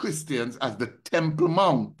and Christians as the Temple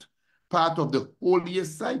Mount, part of the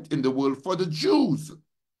holiest site in the world for the Jews.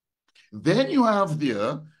 Then you have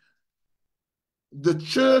there the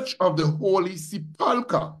Church of the Holy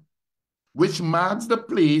Sepulchre, which marks the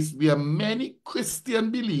place where many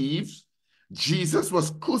Christians believe Jesus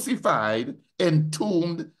was crucified,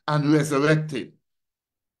 entombed, and resurrected.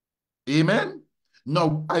 Amen?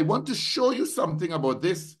 Now, I want to show you something about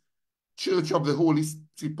this Church of the Holy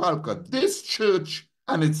Sepulchre. This church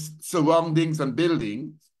and its surroundings and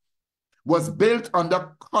buildings was built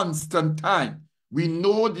under Constantine. We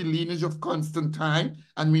know the lineage of Constantine,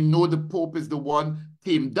 and we know the Pope is the one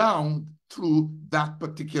came down through that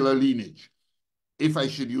particular lineage, if I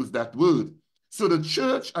should use that word. So the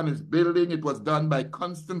church and its building, it was done by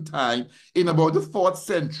Constantine in about the 4th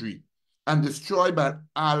century and destroyed by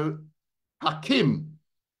Al-Hakim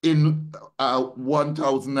in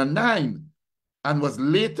 1009 and was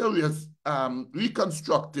later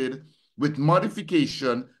reconstructed with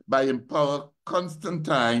modification by Emperor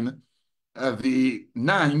Constantine the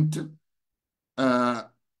Ninth,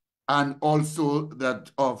 and also that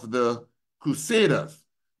of the Crusaders.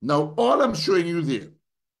 Now, all I'm showing you there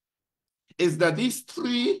is that these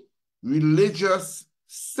three religious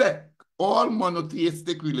sects, all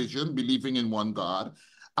monotheistic religion, believing in one God,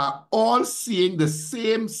 are all seeing the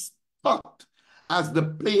same spot as the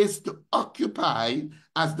place to occupy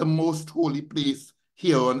as the most holy place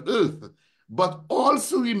here on earth. But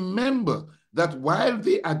also remember that while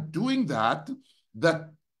they are doing that,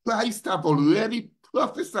 that Christ have already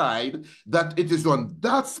prophesied that it is on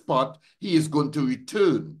that spot he is going to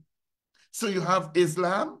return. So you have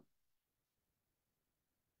Islam,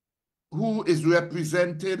 who is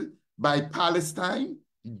represented by Palestine.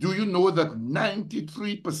 Do you know that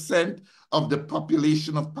 93% of the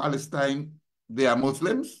population of Palestine, they are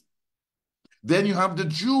Muslims? Then you have the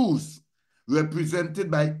Jews,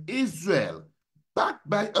 represented by Israel, backed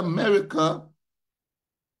by America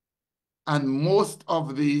and most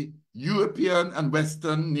of the European and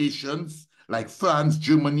Western nations like France,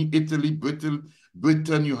 Germany, Italy,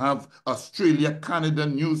 Britain, you have Australia, Canada,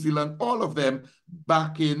 New Zealand, all of them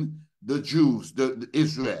backing the Jews, the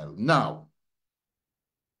Israel. Now,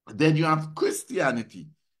 then you have Christianity,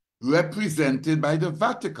 represented by the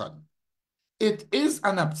Vatican. It is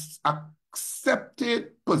an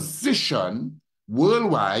accepted position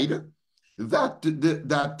worldwide that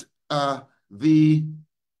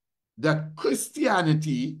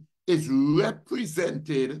Christianity is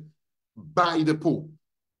represented by the Pope.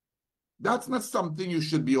 That's not something you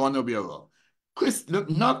should be unaware of.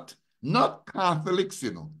 Not Catholics,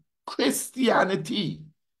 you know. Christianity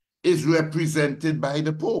is represented by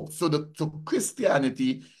the Pope. So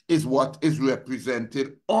Christianity is what is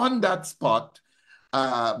represented on that spot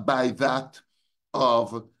by that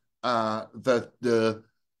of the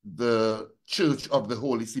Church of the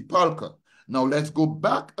Holy Sepulchre. Now let's go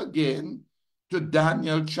back again to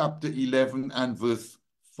Daniel chapter 11 and verse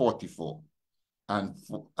 44.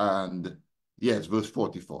 And yes, verse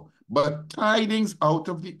 44. But tidings out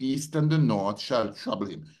of the east and the north shall trouble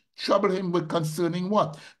him. Trouble him with concerning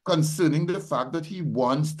what? Concerning the fact that he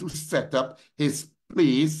wants to set up his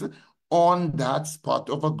place on that spot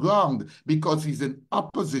of a ground because he's in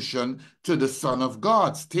opposition to the Son of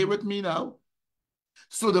God. Stay with me now.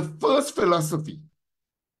 So the first philosophy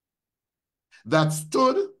that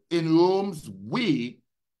stood in Rome's way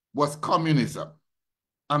was communism.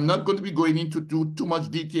 I'm not going to be going into too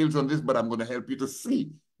much details on this, but I'm going to help you to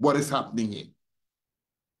see what is happening here.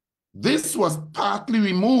 This was partly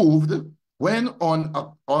removed when on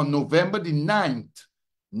November the 9th,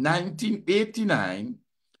 1989,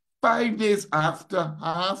 5 days after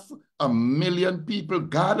 500,000 people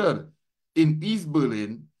gathered in East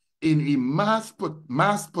Berlin in a mass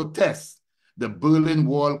protest, the Berlin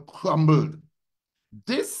Wall crumbled.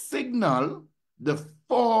 This signaled the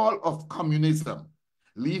fall of communism,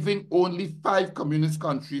 leaving only 5 communist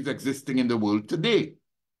countries existing in the world today.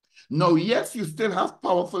 Now, yes, you still have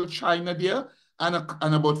powerful China there and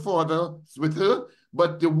about 4 others with her,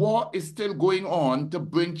 but the war is still going on to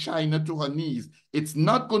bring China to her knees. It's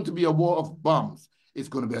not going to be a war of bombs. It's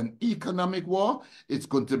going to be an economic war. It's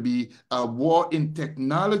going to be a war in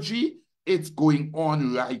technology. It's going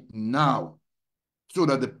on right now so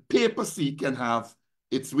that the papacy can have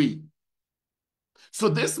its way. So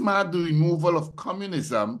this marked the removal of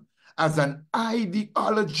communism as an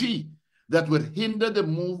ideology that would hinder the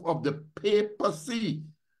move of the papacy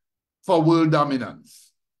for world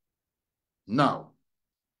dominance. Now,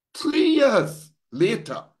 3 years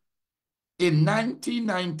later, in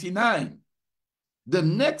 1999, the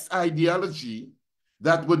next ideology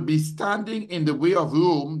that would be standing in the way of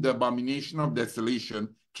Rome, the Abomination of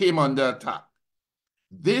Desolation, came under attack.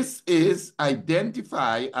 This is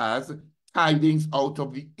identified as tidings out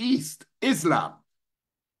of the East, Islam.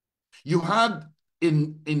 You had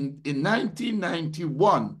in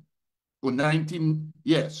 1991 or 19,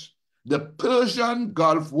 yes, the Persian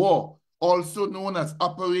Gulf War, also known as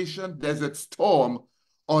Operation Desert Storm,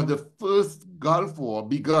 or the first Gulf War,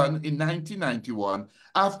 began in 1991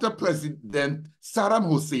 after President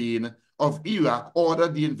Saddam Hussein of Iraq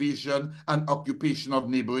ordered the invasion and occupation of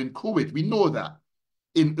neighboring Kuwait. We know that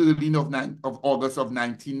in early of August of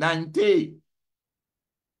 1990.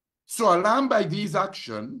 So alarmed by these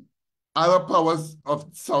actions, Arab powers of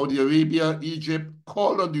Saudi Arabia, Egypt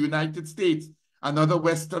called on the United States and other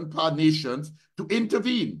Western power nations to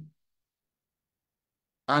intervene.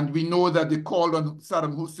 And we know that they called on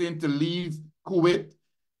Saddam Hussein to leave Kuwait.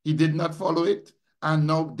 He did not follow it. And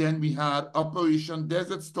now then we had Operation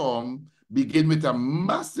Desert Storm begin with a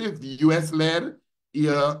massive US-led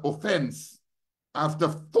air offense. After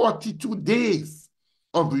 42 days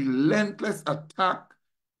of relentless attack,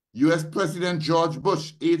 U.S. President George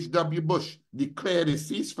Bush, H.W. Bush, declared a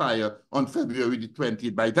ceasefire on February the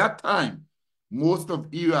 20th. By that time, most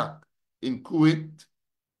of Iraq in Kuwait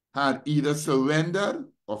had either surrendered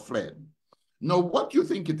or fled. Now, what do you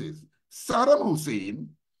think it is? Saddam Hussein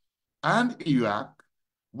and Iraq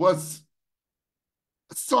was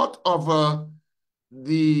sort of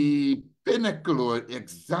the pinnacle or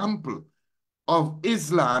example of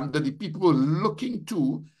Islam that the people were looking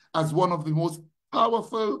to as one of the most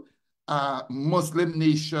powerful Muslim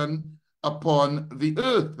nation upon the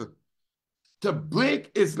earth. To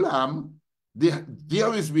break Islam,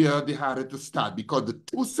 there is where they had to start, because the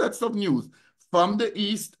two sets of news from the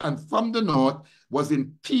east and from the north was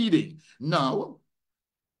impeding. Now,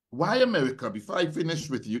 why America? Before I finish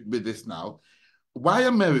with this now, why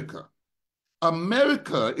America?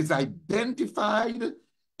 America is identified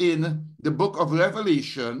in the book of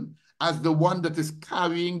Revelation as the one that is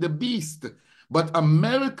carrying the beast. But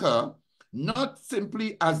America, not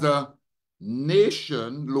simply as a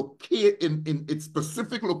nation located in its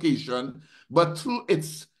specific location, but through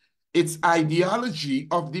its ideology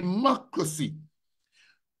of democracy.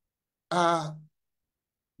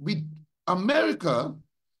 America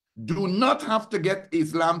do not have to get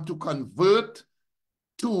Islam to convert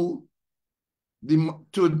to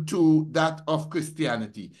that of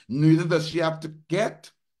Christianity. Neither does she have to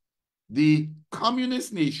get the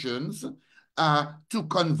communist nations to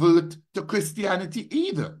convert to Christianity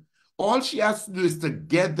either. All she has to do is to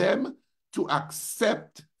get them to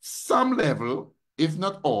accept some level, if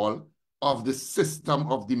not all, of the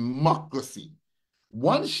system of democracy.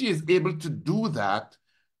 Once she is able to do that,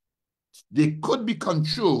 they could be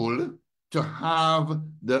controlled to have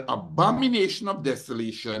the abomination of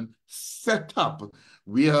desolation set up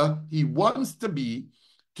where he wants to be,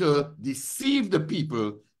 to deceive the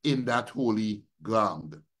people in that holy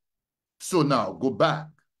ground. So now go back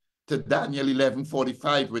to Daniel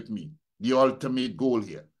 11:45 with me, the ultimate goal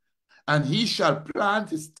here. And he shall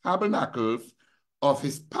plant his tabernacles of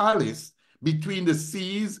his palace between the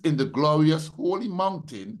seas in the glorious holy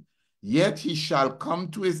mountain, yet he shall come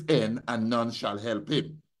to his end, and none shall help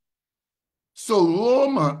him. So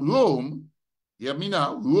Rome, hear me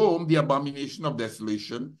now, Rome, the abomination of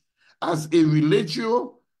desolation, as a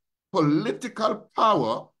religio-political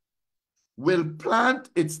power, will plant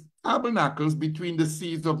its tabernacles between the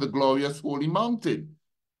seas of the glorious holy mountain.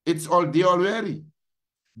 It's all there already.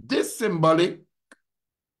 This symbolic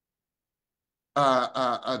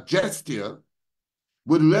gesture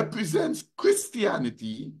would represent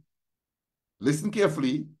Christianity, listen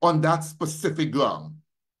carefully, on that specific ground.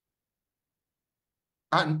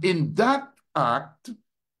 And in that act,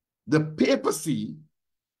 the papacy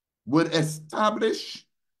would be established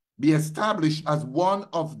as one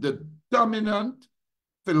of the dominant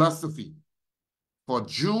philosophy for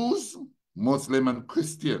Jews, Muslim, and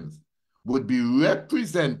Christians, would be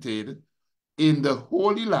represented in the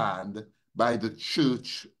Holy Land by the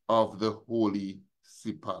Church of the Holy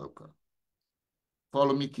Sepulchre.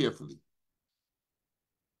 Follow me carefully.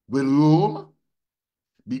 Will Rome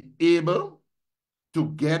be able to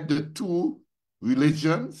get the two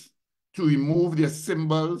religions to remove their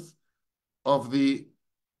symbols of the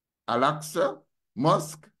Al-Aqsa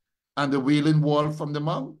Mosque and the Wailing Wall from the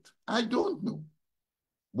Mount? I don't know.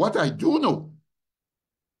 What I do know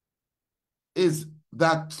is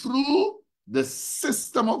that through the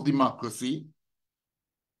system of democracy,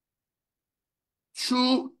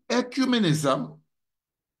 through ecumenism,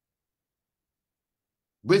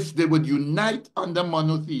 which they would unite under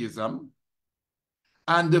monotheism,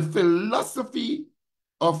 and the philosophy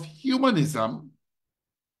of humanism,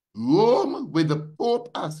 Rome, with the Pope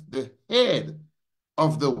as the head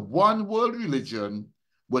of the one world religion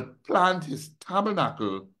would plant his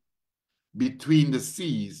tabernacle between the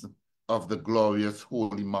seas of the glorious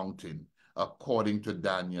holy mountain, according to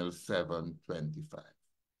Daniel 7:25.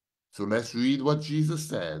 So let's read what Jesus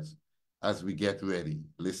says as we get ready.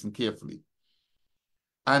 Listen carefully.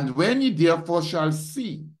 And when ye therefore shall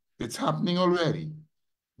see, it's happening already,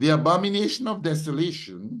 the abomination of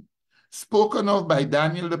desolation, spoken of by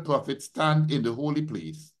Daniel the prophet, stand in the holy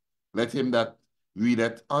place. Let him that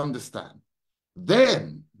readeth understand.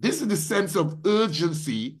 Then, this is the sense of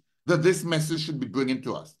urgency that this message should be bringing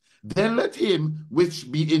to us. Then let him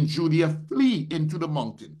which be in Judea flee into the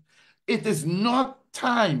mountain. It is not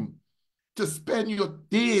time to spend your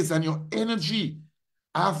days and your energy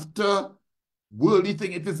after worldly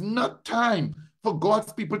thing. It is not time for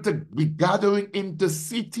God's people to be gathering into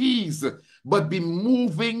cities, but be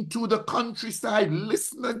moving to the countryside.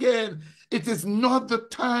 Listen again. It is not the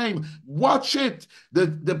time. Watch it.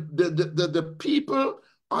 The people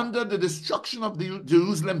under the destruction of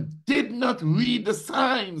Jerusalem did not read the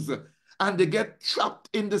signs, and they get trapped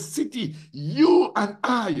in the city. You and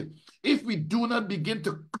I, if we do not begin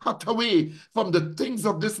to cut away from the things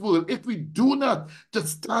of this world, if we do not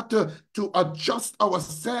start to adjust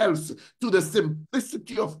ourselves to the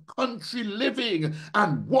simplicity of country living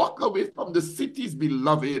and walk away from the cities,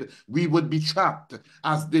 beloved, we would be trapped,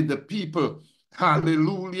 as did the people,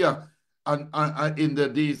 hallelujah, and in the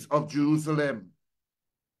days of Jerusalem.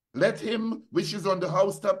 Let him which is on the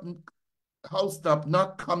housetop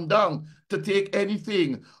not come down to take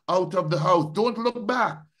anything out of the house. Don't look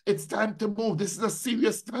back. It's time to move. This is a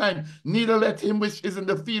serious time. Neither let him which is in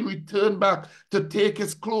the field return back to take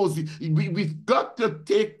his clothes. We've got to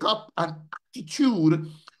take up an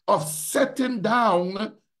attitude of setting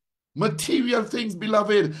down material things,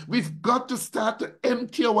 beloved. We've got to start to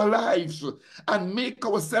empty our lives and make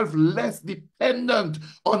ourselves less dependent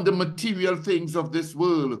on the material things of this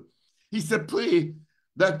world. He said, pray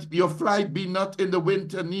that your flight be not in the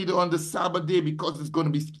winter, neither on the Sabbath day, because it's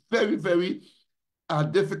going to be very, very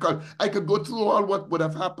difficult. I could go through all what would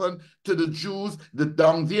have happened to the Jews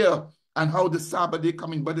down there and how the Sabbath day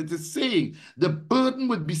coming, but it is saying the burden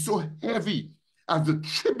would be so heavy as the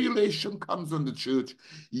tribulation comes on the church.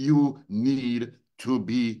 You need to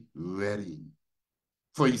be ready.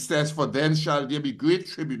 For he says, for then shall there be great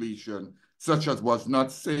tribulation, such as was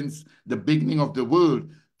not since the beginning of the world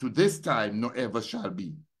to this time, nor ever shall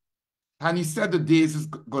be. And he said the days is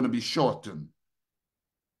going to be shortened.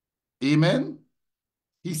 Amen.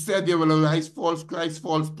 He said there will arise false Christs,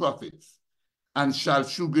 false prophets, and shall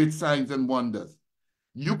shew great signs and wonders.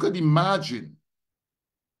 You could imagine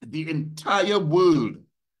the entire world,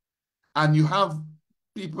 and you have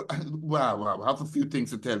people, wow, I have a few things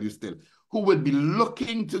to tell you still, who would be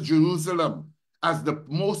looking to Jerusalem as the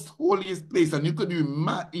most holiest place. And you could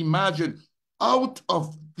imagine out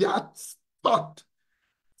of that spot,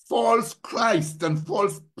 false Christ and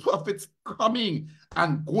false prophets coming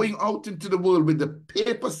and going out into the world with the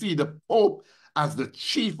papacy, the Pope, as the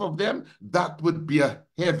chief of them. That would be a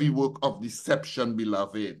heavy work of deception,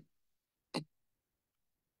 beloved.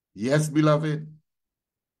 Yes, beloved.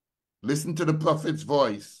 Listen to the prophet's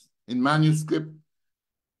voice in manuscript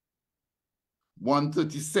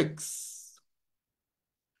 136.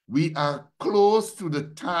 We are close to the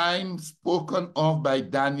time spoken of by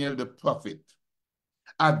Daniel the prophet.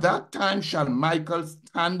 At that time shall Michael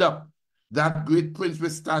stand up, that great prince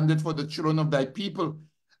which standeth for the children of thy people,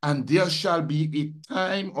 and there shall be a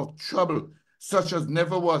time of trouble, such as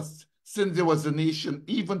never was since there was a nation,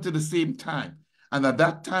 even to the same time. And at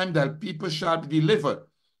that time thy people shall be delivered,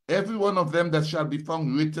 every one of them that shall be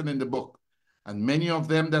found written in the book. And many of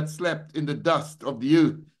them that slept in the dust of the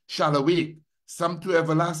earth shall awake, some to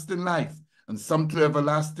everlasting life, and some to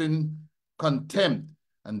everlasting contempt.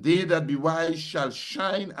 And they that be wise shall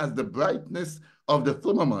shine as the brightness of the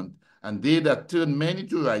firmament, and they that turn many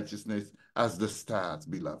to righteousness as the stars,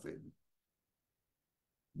 beloved.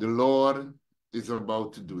 The Lord is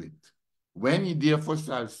about to do it. When ye therefore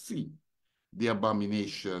shall see the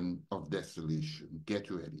abomination of desolation,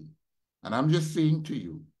 get ready. And I'm just saying to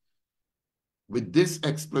you, with this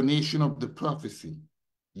explanation of the prophecy,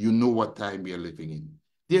 you know what time we are living in.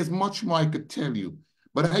 There's much more I could tell you,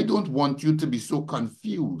 but I don't want you to be so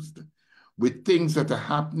confused with things that are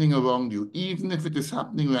happening around you, even if it is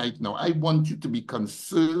happening right now. I want you to be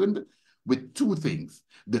concerned with two things: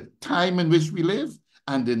 the time in which we live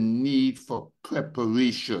and the need for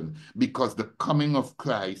preparation, because the coming of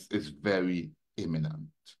Christ is very imminent.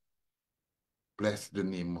 Bless the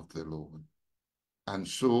name of the Lord. And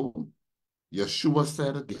so Yeshua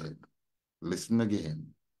said again, listen again.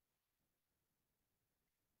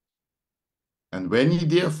 And when ye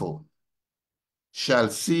therefore shall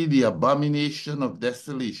see the abomination of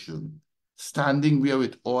desolation standing where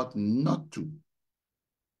it ought not to,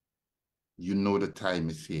 you know the time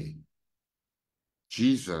is here.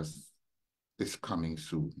 Jesus is coming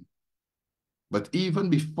soon. But even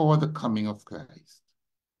before the coming of Christ,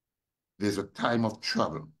 there's a time of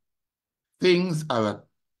trouble. Things are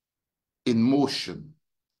in motion.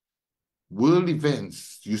 World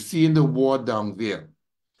events, you see in the war down there,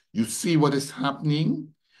 you see what is happening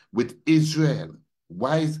with Israel.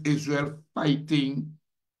 Why is Israel fighting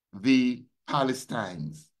the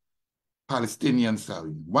Palestinians?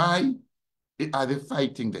 Why are they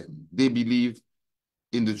fighting them? They believe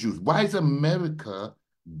in the Jews. Why is America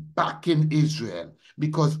backing Israel?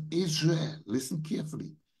 Because Israel, listen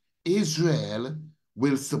carefully, Israel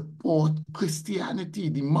will support Christianity,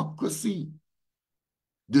 democracy.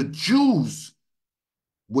 The Jews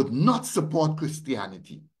would not support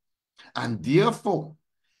Christianity. And therefore,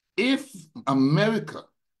 if America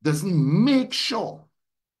doesn't make sure,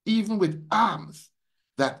 even with arms,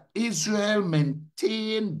 that Israel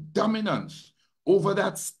maintain dominance over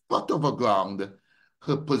that spot of a ground,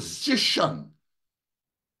 her position,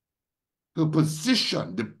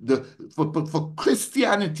 for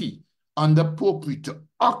Christianity under Popery to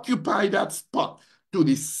occupy that spot, to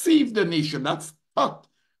deceive the nation, that spot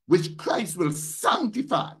which Christ will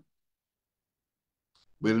sanctify,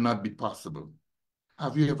 will not be possible.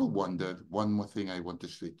 Have you ever wondered, one more thing I want to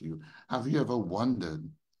say to you, have you ever wondered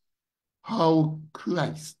how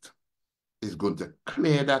Christ is going to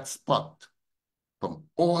clear that spot from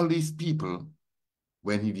all these people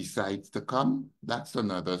when he decides to come? That's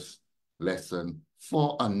another lesson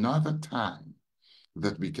for another time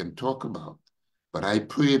that we can talk about. But I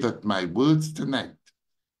pray that my words tonight,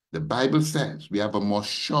 the Bible says we have a more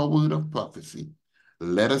sure word of prophecy.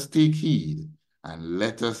 Let us take heed and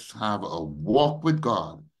let us have a walk with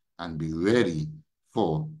God and be ready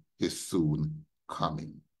for his soon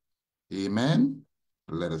coming. Amen.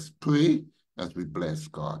 Let us pray as we bless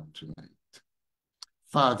God tonight.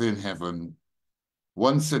 Father in heaven,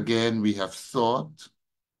 once again we have sought,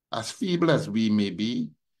 as feeble as we may be,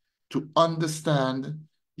 to understand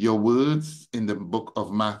your words in the book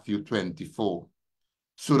of Matthew 24,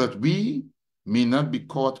 so that we may not be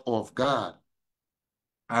caught off guard,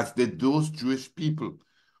 as did those Jewish people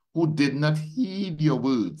who did not heed your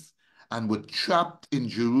words and were trapped in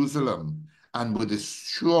Jerusalem and were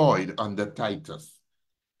destroyed under Titus.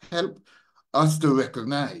 Help us to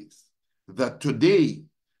recognize that today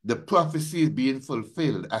the prophecy is being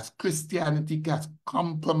fulfilled as Christianity has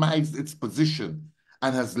compromised its position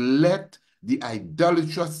and has let the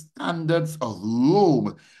idolatrous standards of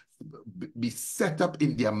Rome be set up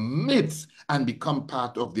in their midst and become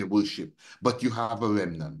part of their worship. But you have a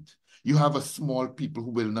remnant. You have a small people who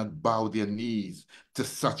will not bow their knees to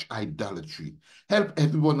such idolatry. Help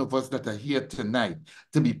every one of us that are here tonight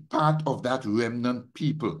to be part of that remnant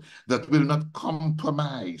people that will not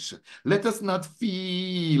compromise. Let us not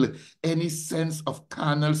feel any sense of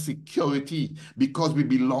carnal security because we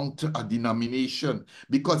belong to a denomination,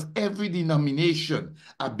 because every denomination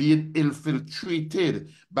are being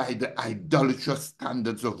infiltrated by the idolatrous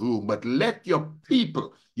standards of Rome. But let your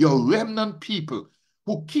people, your remnant people,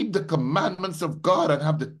 who keep the commandments of God and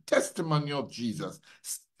have the testimony of Jesus,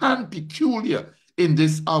 stand peculiar in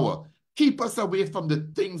this hour. Keep us away from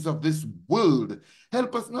the things of this world.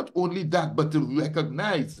 Help us not only that, but to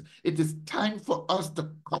recognize it is time for us to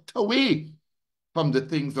cut away from the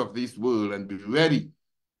things of this world and be ready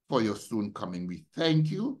for your soon coming. We thank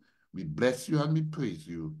you, we bless you, and we praise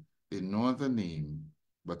you in no other name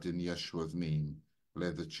but in Yeshua's name.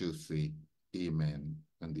 Let the church say amen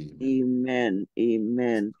and amen. Amen.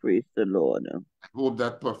 Amen. Praise the Lord. I hope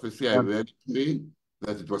that prophecy I read today,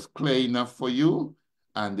 that it was clear enough for you.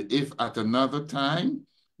 And if at another time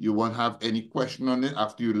you won't have any question on it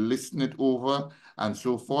after you listen it over and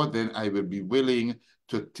so forth, then I will be willing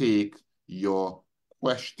to take your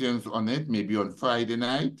questions on it, maybe on Friday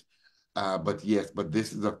night. But yes, but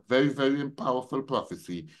this is a very, very powerful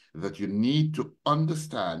prophecy that you need to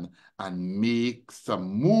understand and make some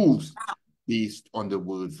moves based on the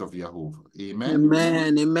words of Jehovah. Amen?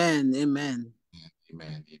 Amen, amen, amen.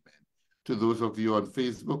 Amen, amen. To those of you on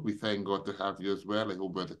Facebook, we thank God to have you as well. I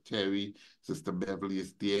hope Brother Terry, Sister Beverly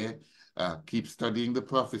is there. Keep studying the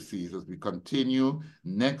prophecies as we continue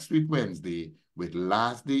next week, Wednesday, with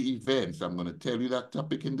last day events. I'm going to tell you that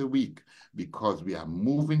topic in the week because we are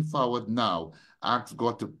moving forward now. Ask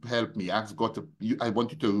God to help me. Ask God to, I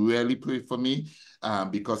want you to really pray for me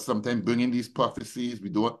because sometimes bringing these prophecies, we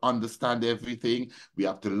don't understand everything. We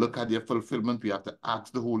have to look at their fulfillment. We have to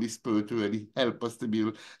ask the Holy Spirit to really help us to be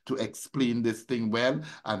able to explain this thing well.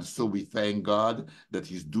 And so we thank God that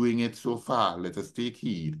he's doing it so far. Let us take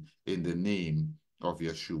heed in the name of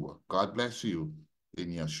Yeshua. God bless you in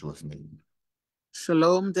Yeshua's name.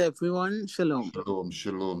 Shalom to everyone. Shalom. Shalom,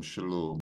 shalom, shalom.